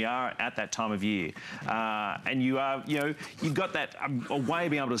year, and we are at that time of year, and you are, you know, you've got that a way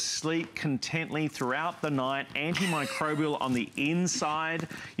of being able to sleep contently throughout the night, antimicrobial on the inside,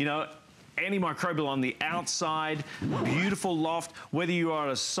 you know, antimicrobial on the outside, beautiful loft. Whether you are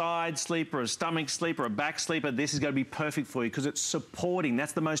a side sleeper, a stomach sleeper, a back sleeper, this is going to be perfect for you because it's supporting.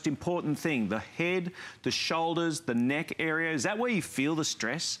 That's the most important thing. The head, the shoulders, the neck area. Is that where you feel the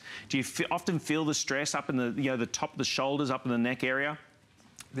stress? Do you often feel the stress up in the, the top of the shoulders, up in the neck area?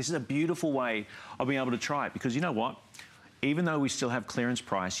 This is a beautiful way of being able to try it because you know what? Even though we still have clearance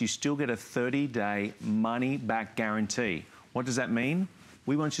price, you still get a 30-day money-back guarantee. What does that mean?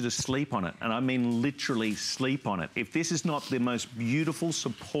 We want you to sleep on it, and I mean literally sleep on it. If this is not the most beautiful,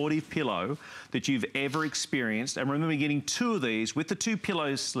 supportive pillow that you've ever experienced, and remember getting 2 of these with the 2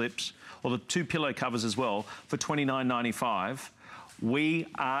 pillow slips, or the 2 pillow covers as well, for $29.95,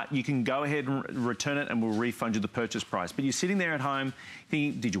 you can go ahead and return it and we'll refund you the purchase price. But you're sitting there at home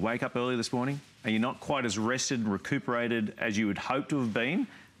thinking, did you wake up early this morning? Are you not quite as rested and recuperated as you would hope to have been?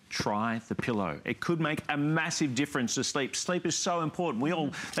 Try the pillow. It could make a massive difference to sleep. Sleep is so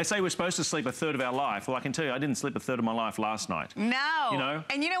important. They say we're supposed to sleep a third of our life. Well, I can tell you, I didn't sleep a third of my life last night. No. You know?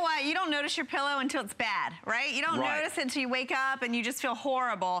 And you know what? You don't notice your pillow until it's bad, right? You don't notice it until you wake up and you just feel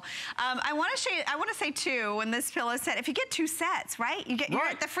horrible. I want to say too, when this pillow set, if you get 2 sets, right? You're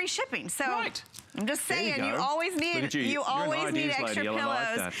at the free shipping. So I'm just saying, you always need extra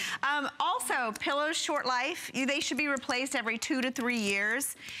pillows. Also, pillows short life. They should be replaced every 2 to 3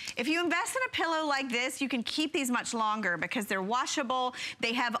 years. If you invest in a pillow like this, you can keep these much longer because they're washable.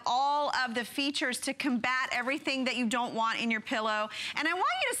 They have all of the features to combat everything that you don't want in your pillow. And I want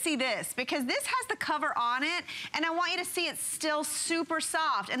you to see this because this has the cover on it, and I want you to see it's still super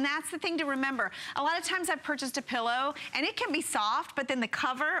soft. And that's the thing to remember. A lot of times I've purchased a pillow and it can be soft, but then the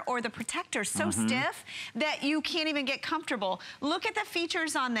cover or the protector is so stiff that you can't even get comfortable. Look at the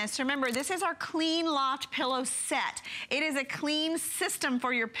features on this. Remember, this is our Clean Loft pillow set. It is a clean system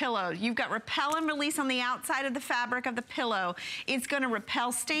for your pillow. You've got repel and release on the outside of the fabric of the pillow. It's going to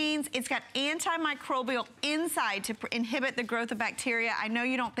repel stains. It's got antimicrobial inside to inhibit the growth of bacteria. I know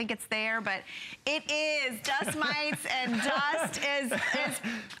you don't think it's there, but it is. Dust mites and dust is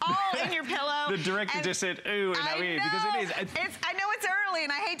all in your pillow. The director just said, ooh, in our ear, because it is. I know it's early,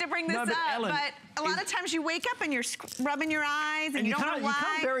 and I hate to bring this up, Ellen, but a lot of times you wake up and you're rubbing your eyes, and you don't know why. You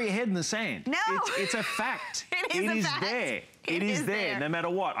can't bury your head in the sand. No. It's a fact. It is a fact. There. It is there, no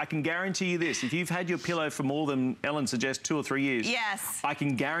matter what. I can guarantee you this. If you've had your pillow for more than, Ellen suggests, 2 or 3 years, I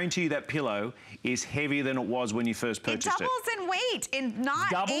can guarantee you that pillow is heavier than it was when you first purchased it. It doubles in weight in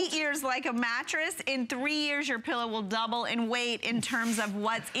not 8 years like a mattress. In 3 years, your pillow will double in weight in terms of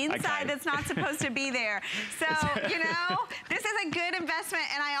what's inside that's not supposed to be there. So, you know, this is a good investment.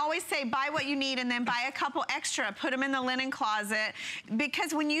 And I always say buy what you need and then buy a couple extra. Put them in the linen closet.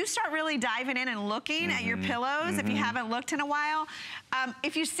 Because when you start really diving in and looking at your pillows, if you haven't looked in a while,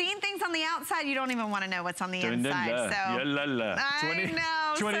 if you've seen things on the outside, you don't even want to know what's on the inside. So, I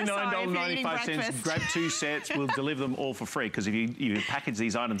know. $29.95. Grab 2 sets. We'll deliver them all for free because if you package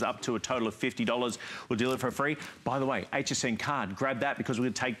these items up to a total of $50, we'll deliver for free. By the way, HSN card, grab that because we're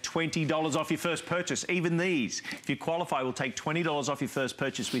going to take $20 off your first purchase. Even these, if you qualify, we'll take $20 off your first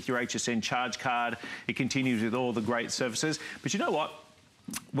purchase with your HSN charge card. It continues with all the great services. But you know what?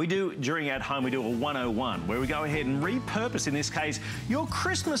 We do, during At Home, we do a 101, where we go ahead and repurpose, in this case, your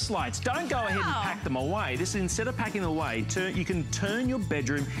Christmas lights. Don't go ahead and pack them away. This is, instead of packing them away, you can turn your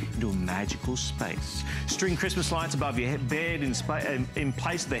bedroom into a magical space. String Christmas lights above your bed in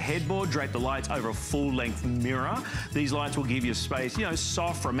place of the headboard. Drape the lights over a full-length mirror. These lights will give you space, you know,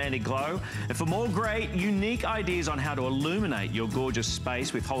 soft, romantic glow. And for more great, unique ideas on how to illuminate your gorgeous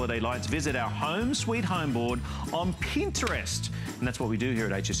space with holiday lights, visit our Home Sweet Home board on Pinterest. And that's what we do here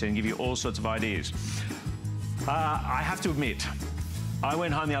at HSN, give you all sorts of ideas. I have to admit, I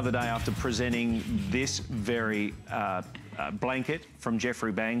went home the other day after presenting this very blanket from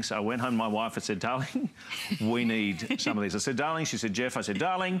Jeffrey Banks. I went home to my wife and said, darling, we need some of these. I said, darling. She said, Jeff. I said,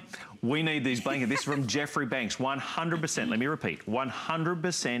 darling, we need these blankets. This is from Jeffrey Banks, 100%, let me repeat,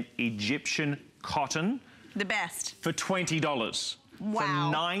 100% Egyptian cotton. The best. For $20. Wow. For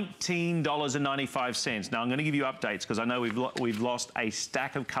 $19.95. Now, I'm going to give you updates because I know we've lost a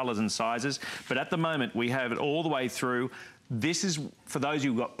stack of colours and sizes, but at the moment, we have it all the way through. This is, for those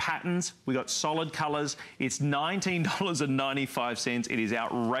who've got patterns, we've got solid colours. It's $19.95. It is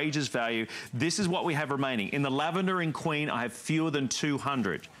outrageous value. This is what we have remaining. In the lavender and queen, I have fewer than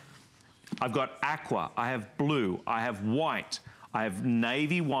 200. I've got aqua, I have blue, I have white, I have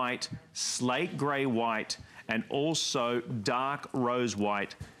navy white, slate grey white, and also dark rose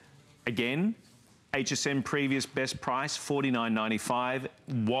white. Again, HSN previous best price, $49.95,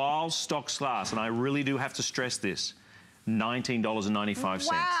 while stocks last. And I really do have to stress this,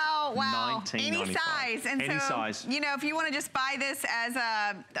 $19.95. Wow. Oh, wow. $19.95. Any size. And any so, size. You know, if you want to just buy this as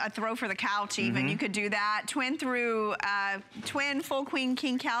a throw for the couch even, you could do that. Twin through, twin, full queen,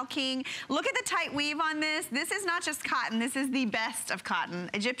 king, cow, king. Look at the tight weave on this. This is not just cotton. This is the best of cotton.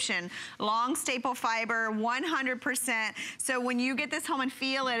 Egyptian, long staple fiber, 100%. So when you get this home and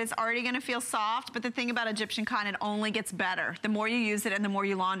feel it, it's already going to feel soft. But the thing about Egyptian cotton, it only gets better the more you use it and the more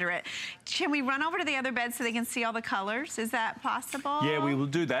you launder it. Can we run over to the other bed so they can see all the colors? Is that possible? Yeah, we will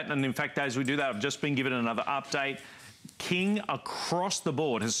do that. And in fact, as we do that, I've just been given another update. King across the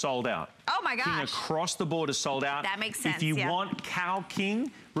board has sold out. Oh my gosh. King across the board has sold out. That makes sense, If you want Cow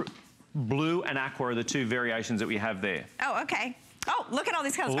King, blue and aqua are the two variations that we have there. Oh, okay. Oh, look at all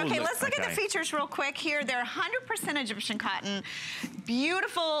these colors. Ooh, okay, let's look at the okay. features real quick here. They're 100% Egyptian cotton.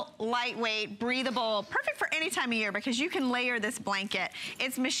 Beautiful, lightweight, breathable, perfect for any time of year because you can layer this blanket.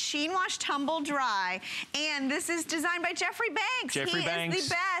 It's machine wash, tumble dry, and this is designed by Jeffrey Banks. Jeffrey Banks is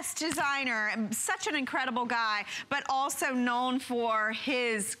the best designer, such an incredible guy, but also known for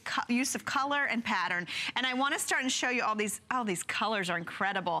his use of color and pattern. And I want to start and show you all these colors are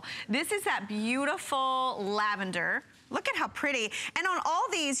incredible. This is that beautiful lavender. Look at how pretty. And on all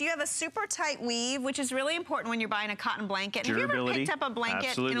these, you have a super tight weave, which is really important when you're buying a cotton blanket. Have you ever picked up a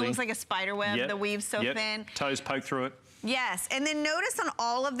blanket and it looks like a spider web? The weave's so thin. Toes poke through it. Yes, and then notice on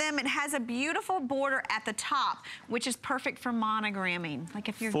all of them, it has a beautiful border at the top, which is perfect for monogramming. Like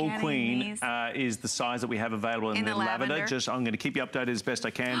if you're Full getting queen these. Is the size that we have available in the lavender. Just, I'm going to keep you updated as best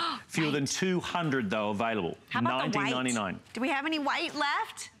I can. Fewer than 200 though available. How about $19.99. Do we have any white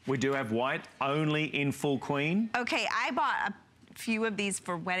left? We do have white only in full queen. Okay, I bought a few of these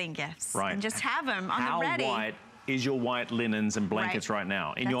for wedding gifts. Right. And just have them on the ready. How white is your white linens and blankets right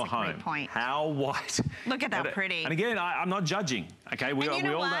now in your home? That's a great point. How white? Look at that pretty. And again, I'm not judging, okay? We all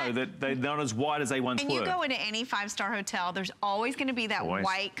know that they're not as white as they once were. And you go into any five-star hotel, there's always going to be that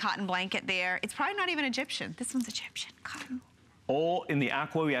white cotton blanket there. It's probably not even Egyptian. This one's Egyptian cotton. Or in the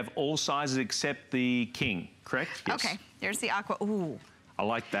aqua, we have all sizes except the king, correct? Yes. Okay, there's the aqua. Ooh. I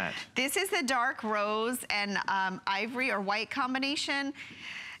like that. This is the dark rose and ivory or white combination.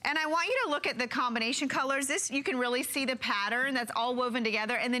 And I want you to look at the combination colors. This, you can really see the pattern that's all woven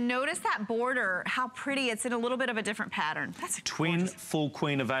together. And then notice that border, how pretty. It's in a little bit of a different pattern. That's twin full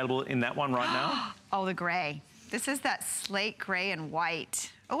queen available in that one right now. Oh, the gray. This is that slate gray and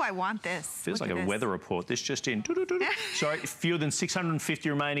white. Oh, I want this. Feels like a weather report. This just in. Sorry, fewer than 650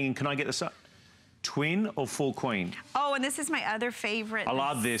 remaining. And can I get this up? Twin or full queen? Oh, and this is my other favorite. I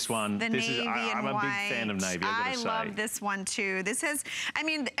love this one. The navy and white. I'm a big fan of navy, I gotta say. I love this one too. This has, I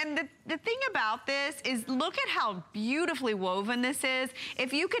mean, and the thing about this is look at how beautifully woven this is.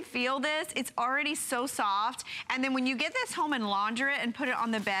 If you could feel this, it's already so soft. And then when you get this home and launder it and put it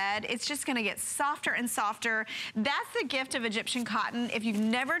on the bed, it's just gonna get softer and softer. That's the gift of Egyptian cotton. If you've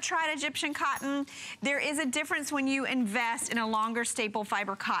never tried Egyptian cotton, there is a difference when you invest in a longer staple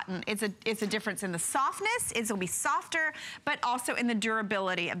fiber cotton. It's a difference in the softness, it'll be softer, but also in the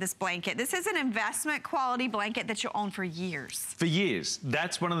durability of this blanket. This is an investment quality blanket that you'll own for years. For years.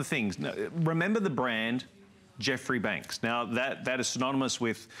 That's one of the things. Now, remember the brand Jeffrey Banks. Now that is synonymous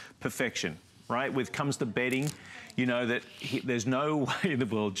with perfection, right? With comes the bedding, you know that there's no way in the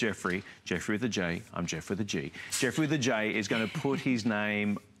world Jeffrey with a J, I'm Jeff with a G. Jeffrey with a J is going to put his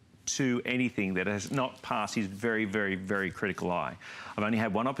name to anything that has not passed his very, very, very critical eye. I've only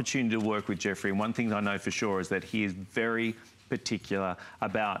had one opportunity to work with Jeffrey, and one thing I know for sure is that he is very particular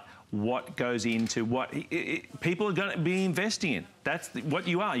about what goes into what people are going to be investing in. That's what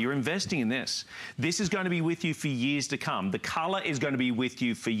you are. You're investing in this. This is going to be with you for years to come. The colour is going to be with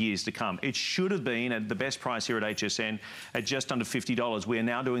you for years to come. It should have been at the best price here at HSN at just under $50. We are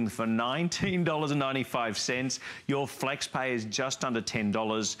now doing for $19.95. Your flex pay is just under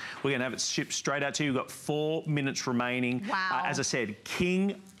 $10. We're going to have it shipped straight out to you. You've got 4 minutes remaining. Wow. As I said,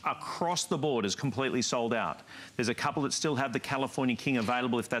 King across the board is completely sold out. There's a couple that still have the California King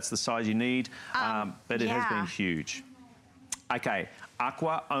available if that's the size you need, but it has been huge. Okay,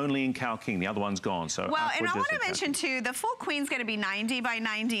 Aqua only in Cal King. The other one's gone. So well, Aqua and I want to just mention too, the full queen's going to be 90 by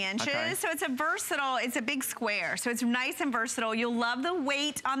 90 inches. Okay. So it's a versatile, it's a big square. So it's nice and versatile. You'll love the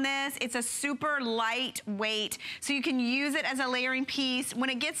weight on this. It's a super light weight. So you can use it as a layering piece. When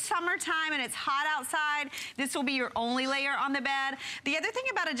it gets summertime and it's hot outside, this will be your only layer on the bed. The other thing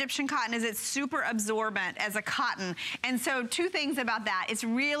about Egyptian cotton is it's super absorbent as a cotton. And so 2 things about that. It's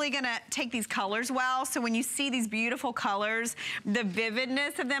really going to take these colors well. So when you see these beautiful colors, the vivid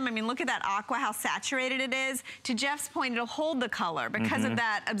vividness of them. I mean, look at that aqua, how saturated it is. To Jeff's point, it'll hold the color because of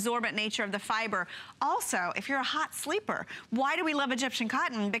that absorbent nature of the fiber. Also, if you're a hot sleeper, why do we love Egyptian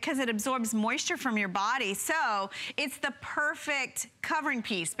cotton? Because it absorbs moisture from your body. So it's the perfect covering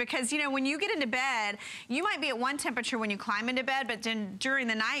piece because, you know, when you get into bed, you might be at one temperature when you climb into bed, but then during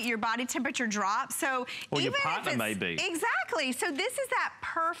the night, your body temperature drops. So or even your partner if it's, may be. Exactly. So this is that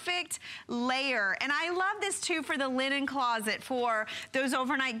perfect layer. And I love this too for the linen closet, for those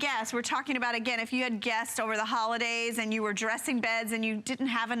overnight guests. We're talking about, again, if you had guests over the holidays and you were dressing beds and you didn't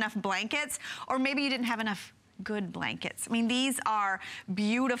have enough blankets, or maybe you didn't have enough good blankets. I mean, these are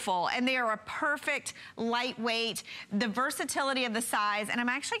beautiful and they are a perfect lightweight, the versatility of the size. And I'm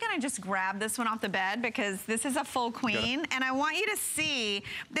actually gonna just grab this one off the bed because this is a full queen. And I want you to see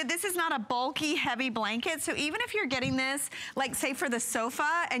that this is not a bulky, heavy blanket. So even if you're getting this, like say for the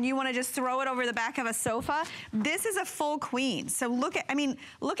sofa and you wanna just throw it over the back of a sofa, this is a full queen. So look at, I mean,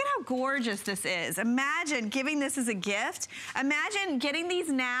 look at how gorgeous this is. Imagine giving this as a gift. Imagine getting these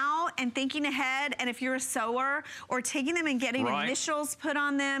now and thinking ahead, and if you're a sewer, or taking them and getting initials put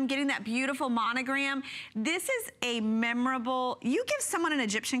on them, getting that beautiful monogram. This is a memorable, you give someone an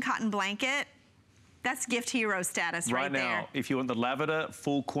Egyptian cotton blanket, that's gift hero status right there. Right now, if you want the lavender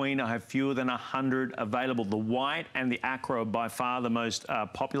full queen, I have fewer than 100 available. The white and the aqua are by far the most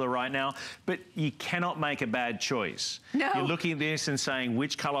popular right now, but you cannot make a bad choice. No. You're looking at this and saying,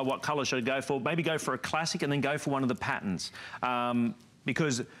 which color, what color should I go for? Maybe go for a classic and then go for one of the patterns.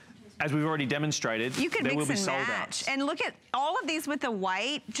 Because as we've already demonstrated, you can there will be mix and sold match. outs. And look at all of these with the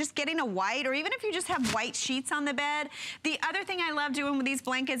white, just getting a white, or even if you just have white sheets on the bed. The other thing I love doing with these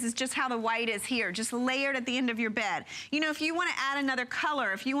blankets is just how the white is here, just layered at the end of your bed. You know, if you want to add another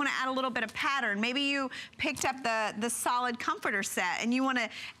color, if you want to add a little bit of pattern, maybe you picked up the solid comforter set and you want to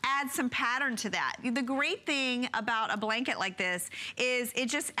add some pattern to that. The great thing about a blanket like this is it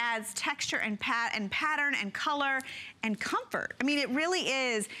just adds texture and pattern and color and comfort. I mean, it really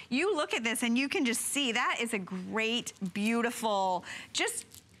is. You look at this and you can just see that is a great, beautiful, just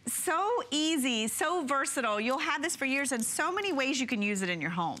so easy, so versatile. You'll have this for years and so many ways you can use it in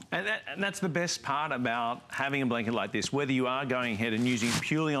your home. And that's the best part about having a blanket like this, whether you are going ahead and using it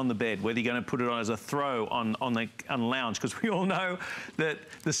purely on the bed, whether you're going to put it on as a throw on the lounge, because we all know that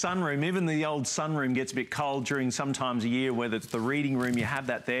the sunroom, even the old sunroom, gets a bit cold during sometimes a year, whether it's the reading room, you have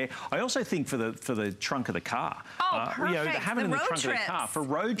that there. I also think for the trunk of the car. Oh, perfect. You know, having it in the trunk of the car for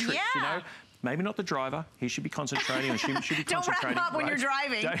road trips, yeah. you know. Maybe not the driver. He should be concentrating, or she should be Don't concentrating. wrap up when you're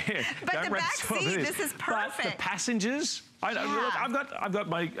driving. But the back seat, this is perfect. But the passengers, look, I've got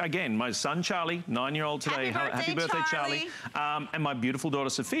my son Charlie, 9-year-old today. Happy birthday, Charlie. And my beautiful daughter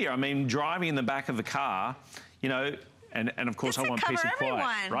Sophia. I mean, driving in the back of the car, you know. And of course, I want peace and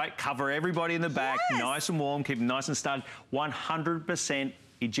quiet, right? Cover everybody in the back, nice and warm, keep them nice and snug. 100%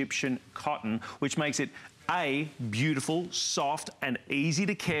 Egyptian cotton, which makes it beautiful, soft, and easy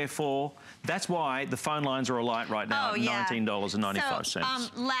to care for. That's why the phone lines are alight right now at $19.95. So,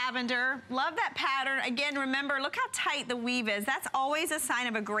 lavender, love that pattern. Again, remember, look how tight the weave is. That's always a sign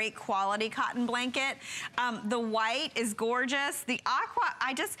of a great quality cotton blanket. The white is gorgeous. The aqua,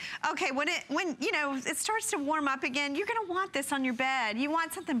 when you know, it starts to warm up again, you're gonna want this on your bed. You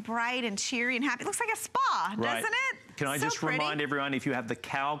want something bright and cheery and happy. It looks like a spa, doesn't it? Can I just remind everyone, if you have the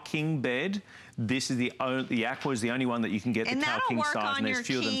Cow King bed, this is the aqua is the only one that you can get the Cow King size, and there's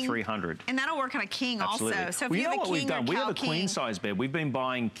fewer than 300. And that'll work on a king also. So if you have a king or we have a queen size bed. We've been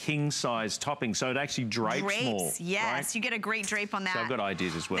buying king size topping, so it actually drapes more. Yes, right? You get a great drape on that. So I've got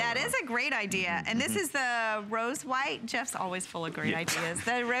ideas as well. That is a great idea. And this is the rose white. Jeff's always full of great ideas.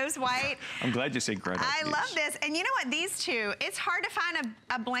 The rose white. I'm glad you said great ideas. I love this. And you know what? These two, it's hard to find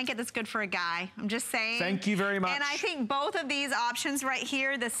a blanket that's good for a guy. I'm just saying. Thank you very much. And I think both of these options right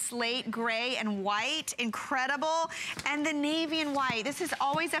here, the slate gray and white, incredible. And the navy and white. This is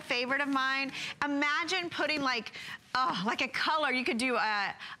always a favorite of mine. Imagine putting like a color. You could do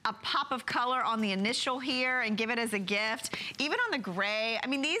a pop of color on the initial here and give it as a gift. Even on the gray. I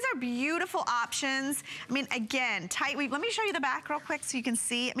mean, these are beautiful options. I mean, again, tight weave. Let me show you the back real quick so you can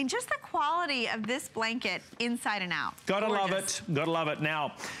see. I mean, just the quality of this blanket inside and out. Gotta love it. Gotta love it.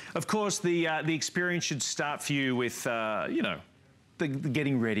 Now, of course, the experience should start for you with, you know, the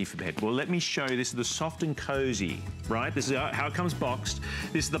getting ready for bed. Well, let me show you. This is the soft and cozy, right? This is how it comes boxed.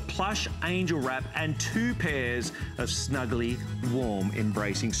 This is the plush angel wrap and 2 pairs of snuggly, warm,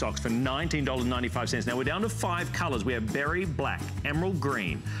 embracing socks for $19.95. Now, we're down to 5 colors. We have berry black, emerald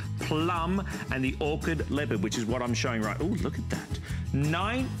green, plum, and the orchid leopard, which is what I'm showing right. Oh, look at that.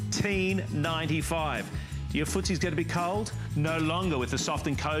 $19.95. Your footsie's going to be cold? No longer with the soft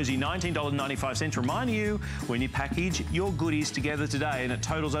and cozy $19.95. Reminding you, when you package your goodies together today and it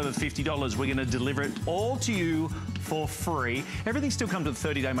totals over $50, we're going to deliver it all to you for free. Everything still comes with a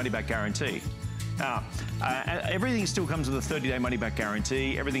 30-day money-back guarantee. Everything still comes with a 30-day money-back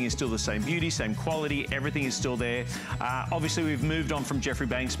guarantee. Everything is still the same beauty, same quality. Everything is still there. Obviously, we've moved on from Jeffrey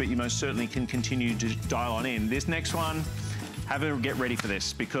Banks, but you most certainly can continue to dial on in. This next one, get ready for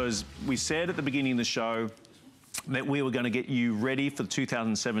this, because we said at the beginning of the show that we were going to get you ready for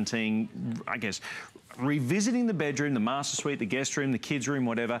 2017, I guess, revisiting the bedroom, the master suite, the guest room, the kids' room,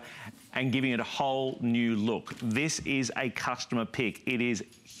 whatever, and giving it a whole new look. This is a customer pick. It is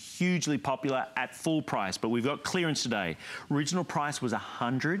hugely popular at full price, but we've got clearance today. Original price was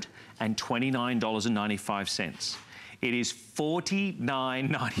 $129.95. It is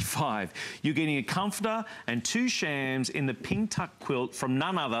 $49.95. You're getting a comforter and 2 shams in the pink tuck quilt from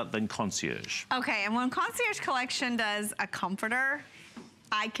none other than Concierge. Okay, and when Concierge Collection does a comforter,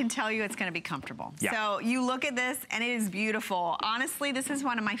 I can tell you it's gonna be comfortable. Yeah. So you look at this and it is beautiful. Honestly, this is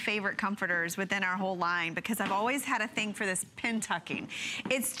one of my favorite comforters within our whole line, because I've always had a thing for this pin tucking.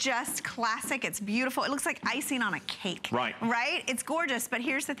 It's just classic, it's beautiful. It looks like icing on a cake. Right. Right? It's gorgeous, but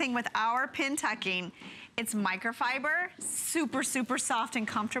here's the thing with our pin tucking. It's microfiber, super, super soft and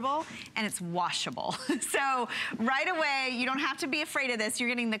comfortable, and it's washable. So right away, you don't have to be afraid of this. You're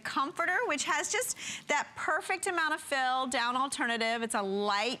getting the comforter, which has just that perfect amount of fill, down alternative. It's a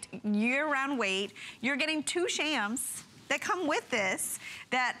light, year-round weight. You're getting 2 shams that come with this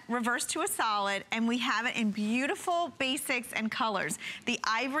that reverse to a solid, and we have it in beautiful basics and colors. The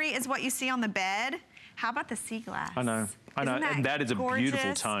ivory is what you see on the bed. How about the sea glass? I know. I know, and that is a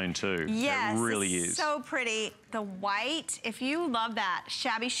beautiful tone too. Yes, it really is. So pretty. The white, if you love that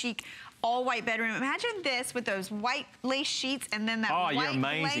shabby chic, all white bedroom, imagine this with those white lace sheets and then that white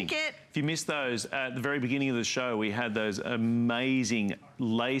blanket. If you missed those, at the very beginning of the show, we had those amazing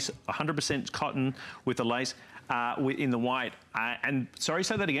lace, 100% cotton with the lace. In the white, and sorry,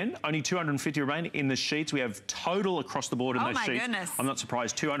 say that again, only 250 remain. In the sheets, we have total across the board in those sheets. Oh my goodness. I'm not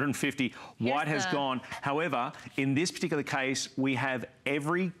surprised, 250. White has gone. However, in this particular case, we have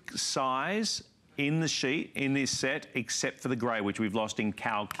every size in the sheet, in this set, except for the grey, which we've lost in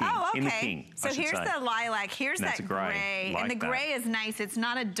Cow King. Oh, okay. In the King, so here's the lilac, here's that gray. Like, and the gray is nice. It's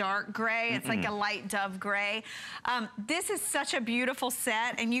not a dark gray. It's like a light dove gray. This is such a beautiful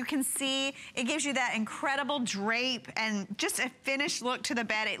set, and you can see it gives you that incredible drape and just a finished look to the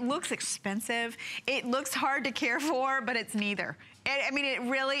bed. It looks expensive. It looks hard to care for, but it's neither. I mean, it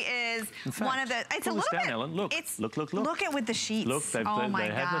really is one of the. It's a little bit. Ellen. Look, look. Look at with the sheets. Look, they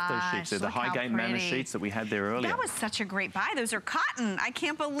have left those sheets. They're the Highgate Manor sheets that we had there earlier. That was such a great buy. Those are cotton. I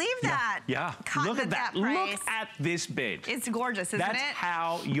can't believe that. Yeah. Cotton look at that. price. Look at this bed. It's gorgeous, isn't it? That's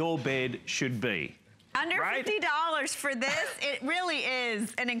how your bed should be. Under $50 for this, it really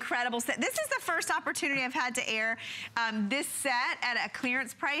is an incredible set. This is the first opportunity I've had to air this set at a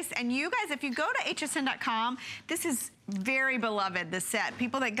clearance price. And you guys, if you go to hsn.com, this is very beloved, this set.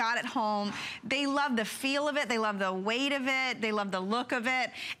 People that got it home, they love the feel of it, they love the weight of it, they love the look of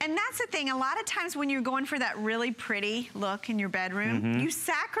it. And that's the thing, a lot of times when you're going for that really pretty look in your bedroom, you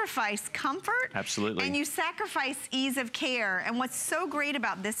sacrifice comfort. Absolutely. And you sacrifice ease of care. And what's so great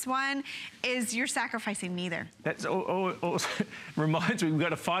about this one is you're sacrificing neither. That's also reminds me, we've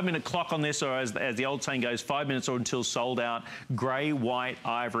got a 5-minute clock on this, or as the old saying goes, 5 minutes or until sold out. Grey, white,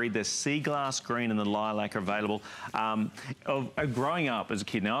 ivory, the sea glass green and the lilac are available. Growing up as a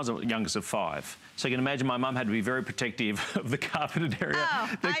kid, now I was the youngest of 5, so you can imagine my mum had to be very protective of the carpeted area,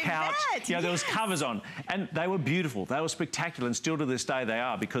 the couch. Bet. You know, there was covers on, and they were beautiful. They were spectacular, and still to this day they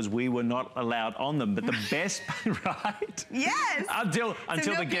are, because we were not allowed on them. But the best, right? Yes. Until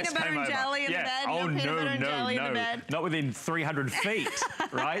the guests came over. Jelly in the bed. Oh no, peanut butter and jelly in the bed. Not within 300 feet,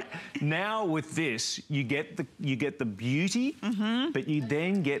 right? Now with this, you get the beauty, but you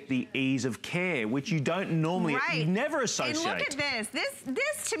then get the ease of care, which you don't normally. You never associate. And look at this.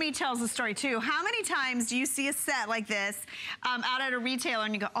 This to me tells a story too. How many times do you see a set like this out at a retailer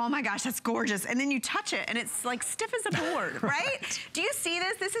and you go, oh my gosh, that's gorgeous, and then you touch it and it's like stiff as a board, right? Do you see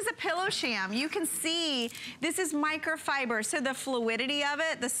this? This is a pillow sham. You can see this is microfiber, so the fluidity of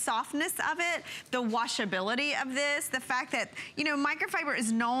it, the softness of it, the washability of this, the fact that, you know, microfiber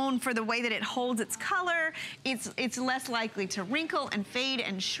is known for the way that it holds its color. It's less likely to wrinkle and fade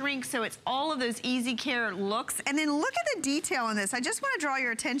and shrink, so it's all of those easy care looks. And then look at the detail on this. I just want to draw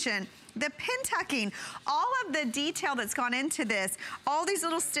your attention. The pin tucking, all of the detail that's gone into this, all these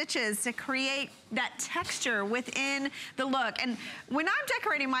little stitches to create that texture within the look. And when I'm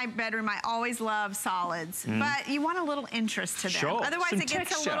decorating my bedroom, I always love solids, but you want a little interest to them. Sure. Otherwise it gets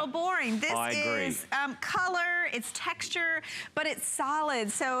texture. a little boring. This is color, it's texture, but it's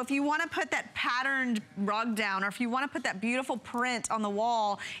solid. So if you want to put that patterned rug down, or if you want to put that beautiful print on the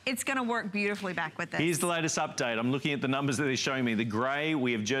wall, it's going to work beautifully back with this. Here's the latest update. I'm looking at the numbers that they're showing me. The grey,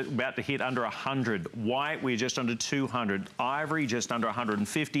 we have just about to hit under 100. White, we're just under 200. Ivory, just under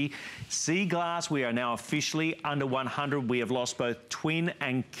 150. Sea glass, we are now officially under 100. We have lost both twin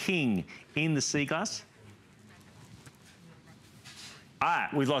and king in the sea glass.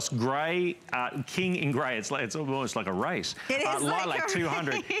 We've lost grey, king in grey. It's almost like a race. It is lilac, like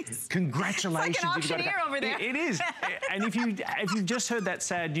 200. Congratulations. It's like an auctioneer over there. It is. And if you've just heard that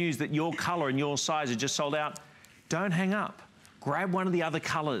sad news that your colour and your size are just sold out, don't hang up. Grab one of the other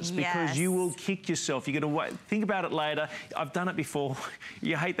colours because you will kick yourself. You're going to think about it later. I've done it before.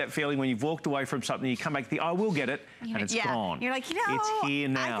 You hate that feeling when you've walked away from something, you come back, I will get it, and it's gone. You're like, you know, it's here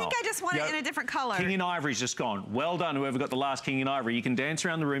now. I think I just want it in a different colour. King in Ivory's just gone. Well done, whoever got the last King in Ivory. You can dance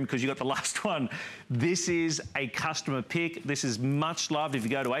around the room because you got the last one. This is a customer pick. This is much loved. If you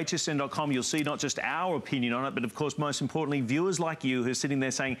go to hsn.com, you'll see not just our opinion on it, but of course, most importantly, viewers like you who are sitting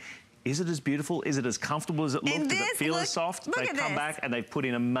there saying, is it as beautiful? Is it as comfortable as it looks? Does it feel as soft? They've come back and they've put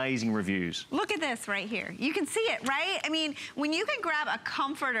in amazing reviews. Look at this right here. You can see it, right? I mean, when you can grab a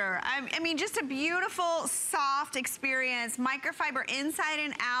comforter, I mean, just a beautiful, soft experience, microfiber inside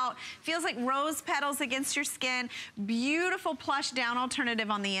and out, feels like rose petals against your skin, beautiful plush down alternative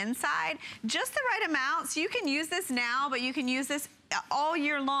on the inside, just the right amount. So you can use this now, but you can use this all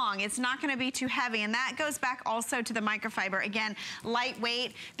year long. It's not going to be too heavy, and that goes back also to the microfiber. Again,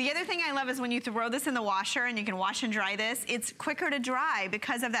 lightweight. The other thing I love is when you throw this in the washer and you can wash and dry this, it's quicker to dry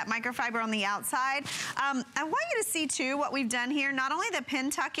because of that microfiber on the outside. I want you to see too what we've done here, not only the pin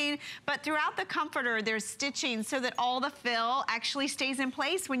tucking, but throughout the comforter there's stitching so that all the fill actually stays in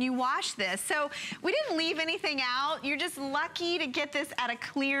place when you wash this. So we didn't leave anything out. You're just lucky to get this at a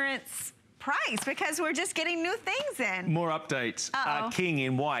clearance price because we're just getting new things in. More updates. King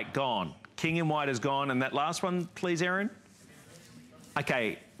in white, gone. King in white is gone. And that last one, please, Erin.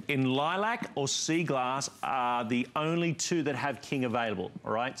 Okay, in lilac or sea glass are the only two that have king available,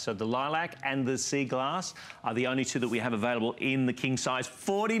 all right? So the lilac and the sea glass are the only two that we have available in the king size.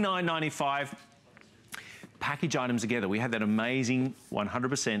 $49.95. Package items together. We had that amazing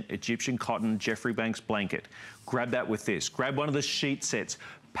 100% Egyptian cotton Jeffrey Banks blanket. Grab that with this. Grab one of the sheet sets.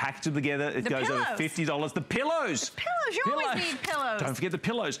 Package them together, it goes over $50. The pillows! The pillows, you always need pillows. Don't forget the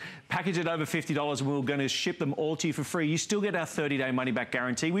pillows. Package it over $50 and we're going to ship them all to you for free. You still get our 30-day money-back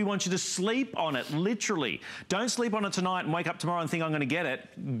guarantee. We want you to sleep on it, literally. Don't sleep on it tonight and wake up tomorrow and think I'm going to get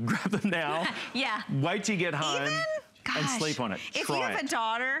it. Grab them now. Wait till you get home. And sleep on it. If you have a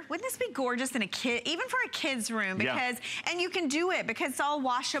daughter, wouldn't this be gorgeous in a kid, even for a kid's room? Because and you can do it because it's all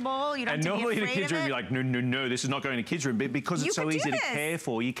washable. You don't have to be afraid of it. And normally in a kid's room, you're like, no, no, no, this is not going to a kid's room. But because it's so easy to care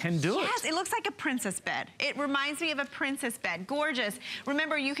for, you can do it. Yes, it looks like a princess bed. It reminds me of a princess bed. Gorgeous.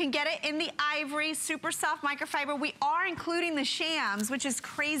 Remember, you can get it in the ivory, super soft microfiber. We are including the shams, which is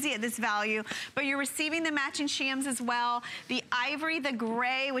crazy at this value, but you're receiving the matching shams as well. The ivory, the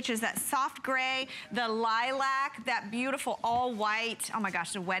gray, which is that soft gray, the lilac, that beautiful all white. Oh my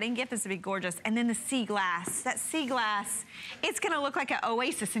gosh, the wedding gift is to be gorgeous. And then the sea glass. That sea glass, it's going to look like an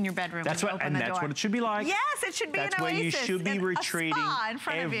oasis in your bedroom. That's what, and that's what it should be like. Yes, it should be an oasis. That's where you should be retreating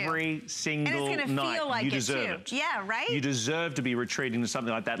every single night. And it's going to feel like you deserve it. Yeah, right? You deserve to be retreating to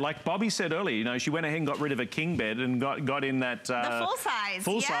something like that. Like Bobby said earlier, you know, she went ahead and got rid of a king bed and got in that the full size.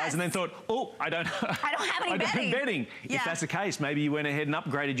 Full size, and then thought, oh, I don't have any bedding. If that's the case, maybe you went ahead and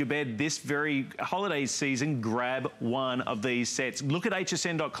upgraded your bed this very holiday season. Grab one of these sets. Look at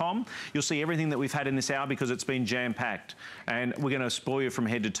hsn.com. You'll see everything that we've had in this hour because it's been jam-packed. And we're going to spoil you from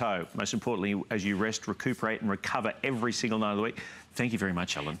head to toe. Most importantly, as you rest, recuperate, and recover every single night of the week. Thank you very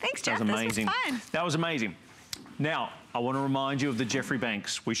much, Ellen. Thanks, Jeff. That was amazing. This was fun. That was amazing. Now, I want to remind you of the Jeffrey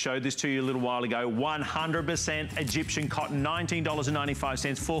Banks. We showed this to you a little while ago. 100% Egyptian cotton,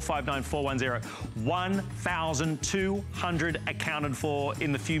 $19.95, 459410. 1,200 accounted for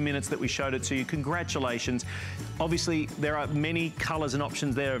in the few minutes that we showed it to you. Congratulations. Obviously, there are many colours and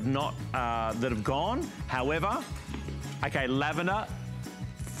options there that have gone. However, okay, lavender,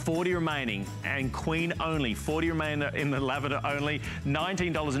 40 remaining, and queen only, 40 remaining in the lavender only,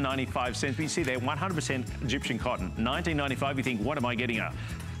 $19.95. But you see there, 100% Egyptian cotton, $19.95. You think, what am I getting? I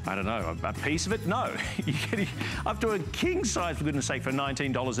don't know, a piece of it? No, you're getting up to a king size, for goodness sake, for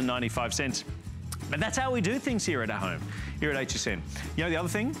 $19.95. But that's how we do things here at home, here at HSN. You know, the other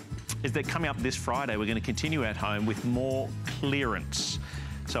thing, is that coming up this Friday, we're going to continue at home with more clearance.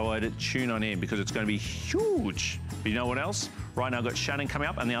 So I'd tune on in because it's going to be huge. But you know what else? Right now I've got Shannon coming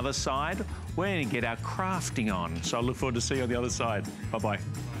up on the other side. We're going to get our crafting on. So I look forward to seeing you on the other side. Bye-bye.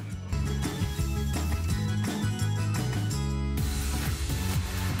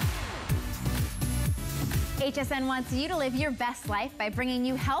 HSN wants you to live your best life by bringing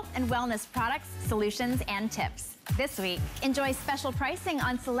you health and wellness products, solutions, and tips. This week, enjoy special pricing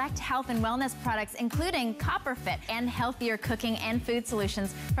on select health and wellness products, including CopperFit and healthier cooking and food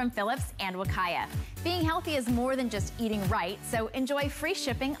solutions from Philips and Wakaya. Being healthy is more than just eating right, so enjoy free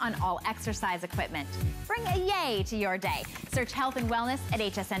shipping on all exercise equipment. Bring a yay to your day. Search health and wellness at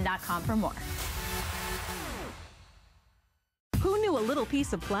hsn.com for more. Who knew a little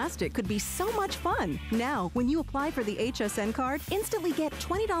piece of plastic could be so much fun? Now, when you apply for the HSN card, instantly get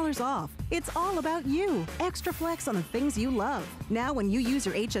 $20 off. It's all about you. Extra flex on the things you love. Now, when you use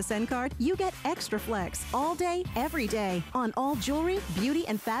your HSN card, you get extra flex all day, every day on all jewelry, beauty,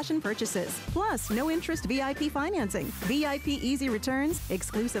 and fashion purchases. Plus, no interest VIP financing, VIP easy returns,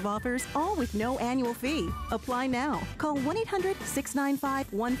 exclusive offers, all with no annual fee. Apply now. Call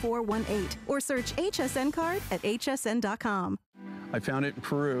 1-800-695-1418 or search HSN card at hsn.com. I found it in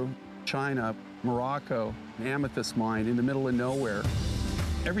Peru, China, Morocco, an amethyst mine in the middle of nowhere.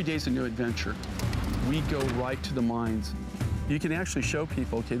 Every day's a new adventure. We go right to the mines. You can actually show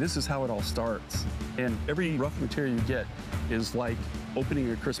people, okay, this is how it all starts. And every rough material you get is like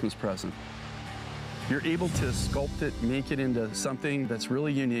opening a Christmas present. You're able to sculpt it, make it into something that's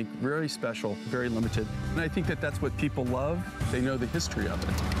really unique, very special, very limited. And I think that that's what people love. They know the history of it.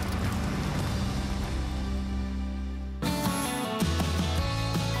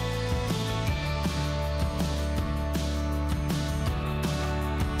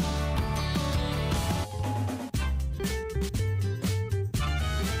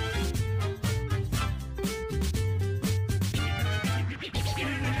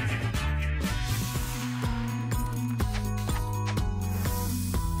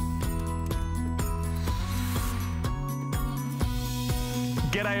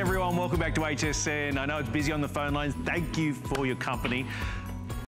 G'day everyone, welcome back to HSN. I know it's busy on the phone lines. Thank you for your company.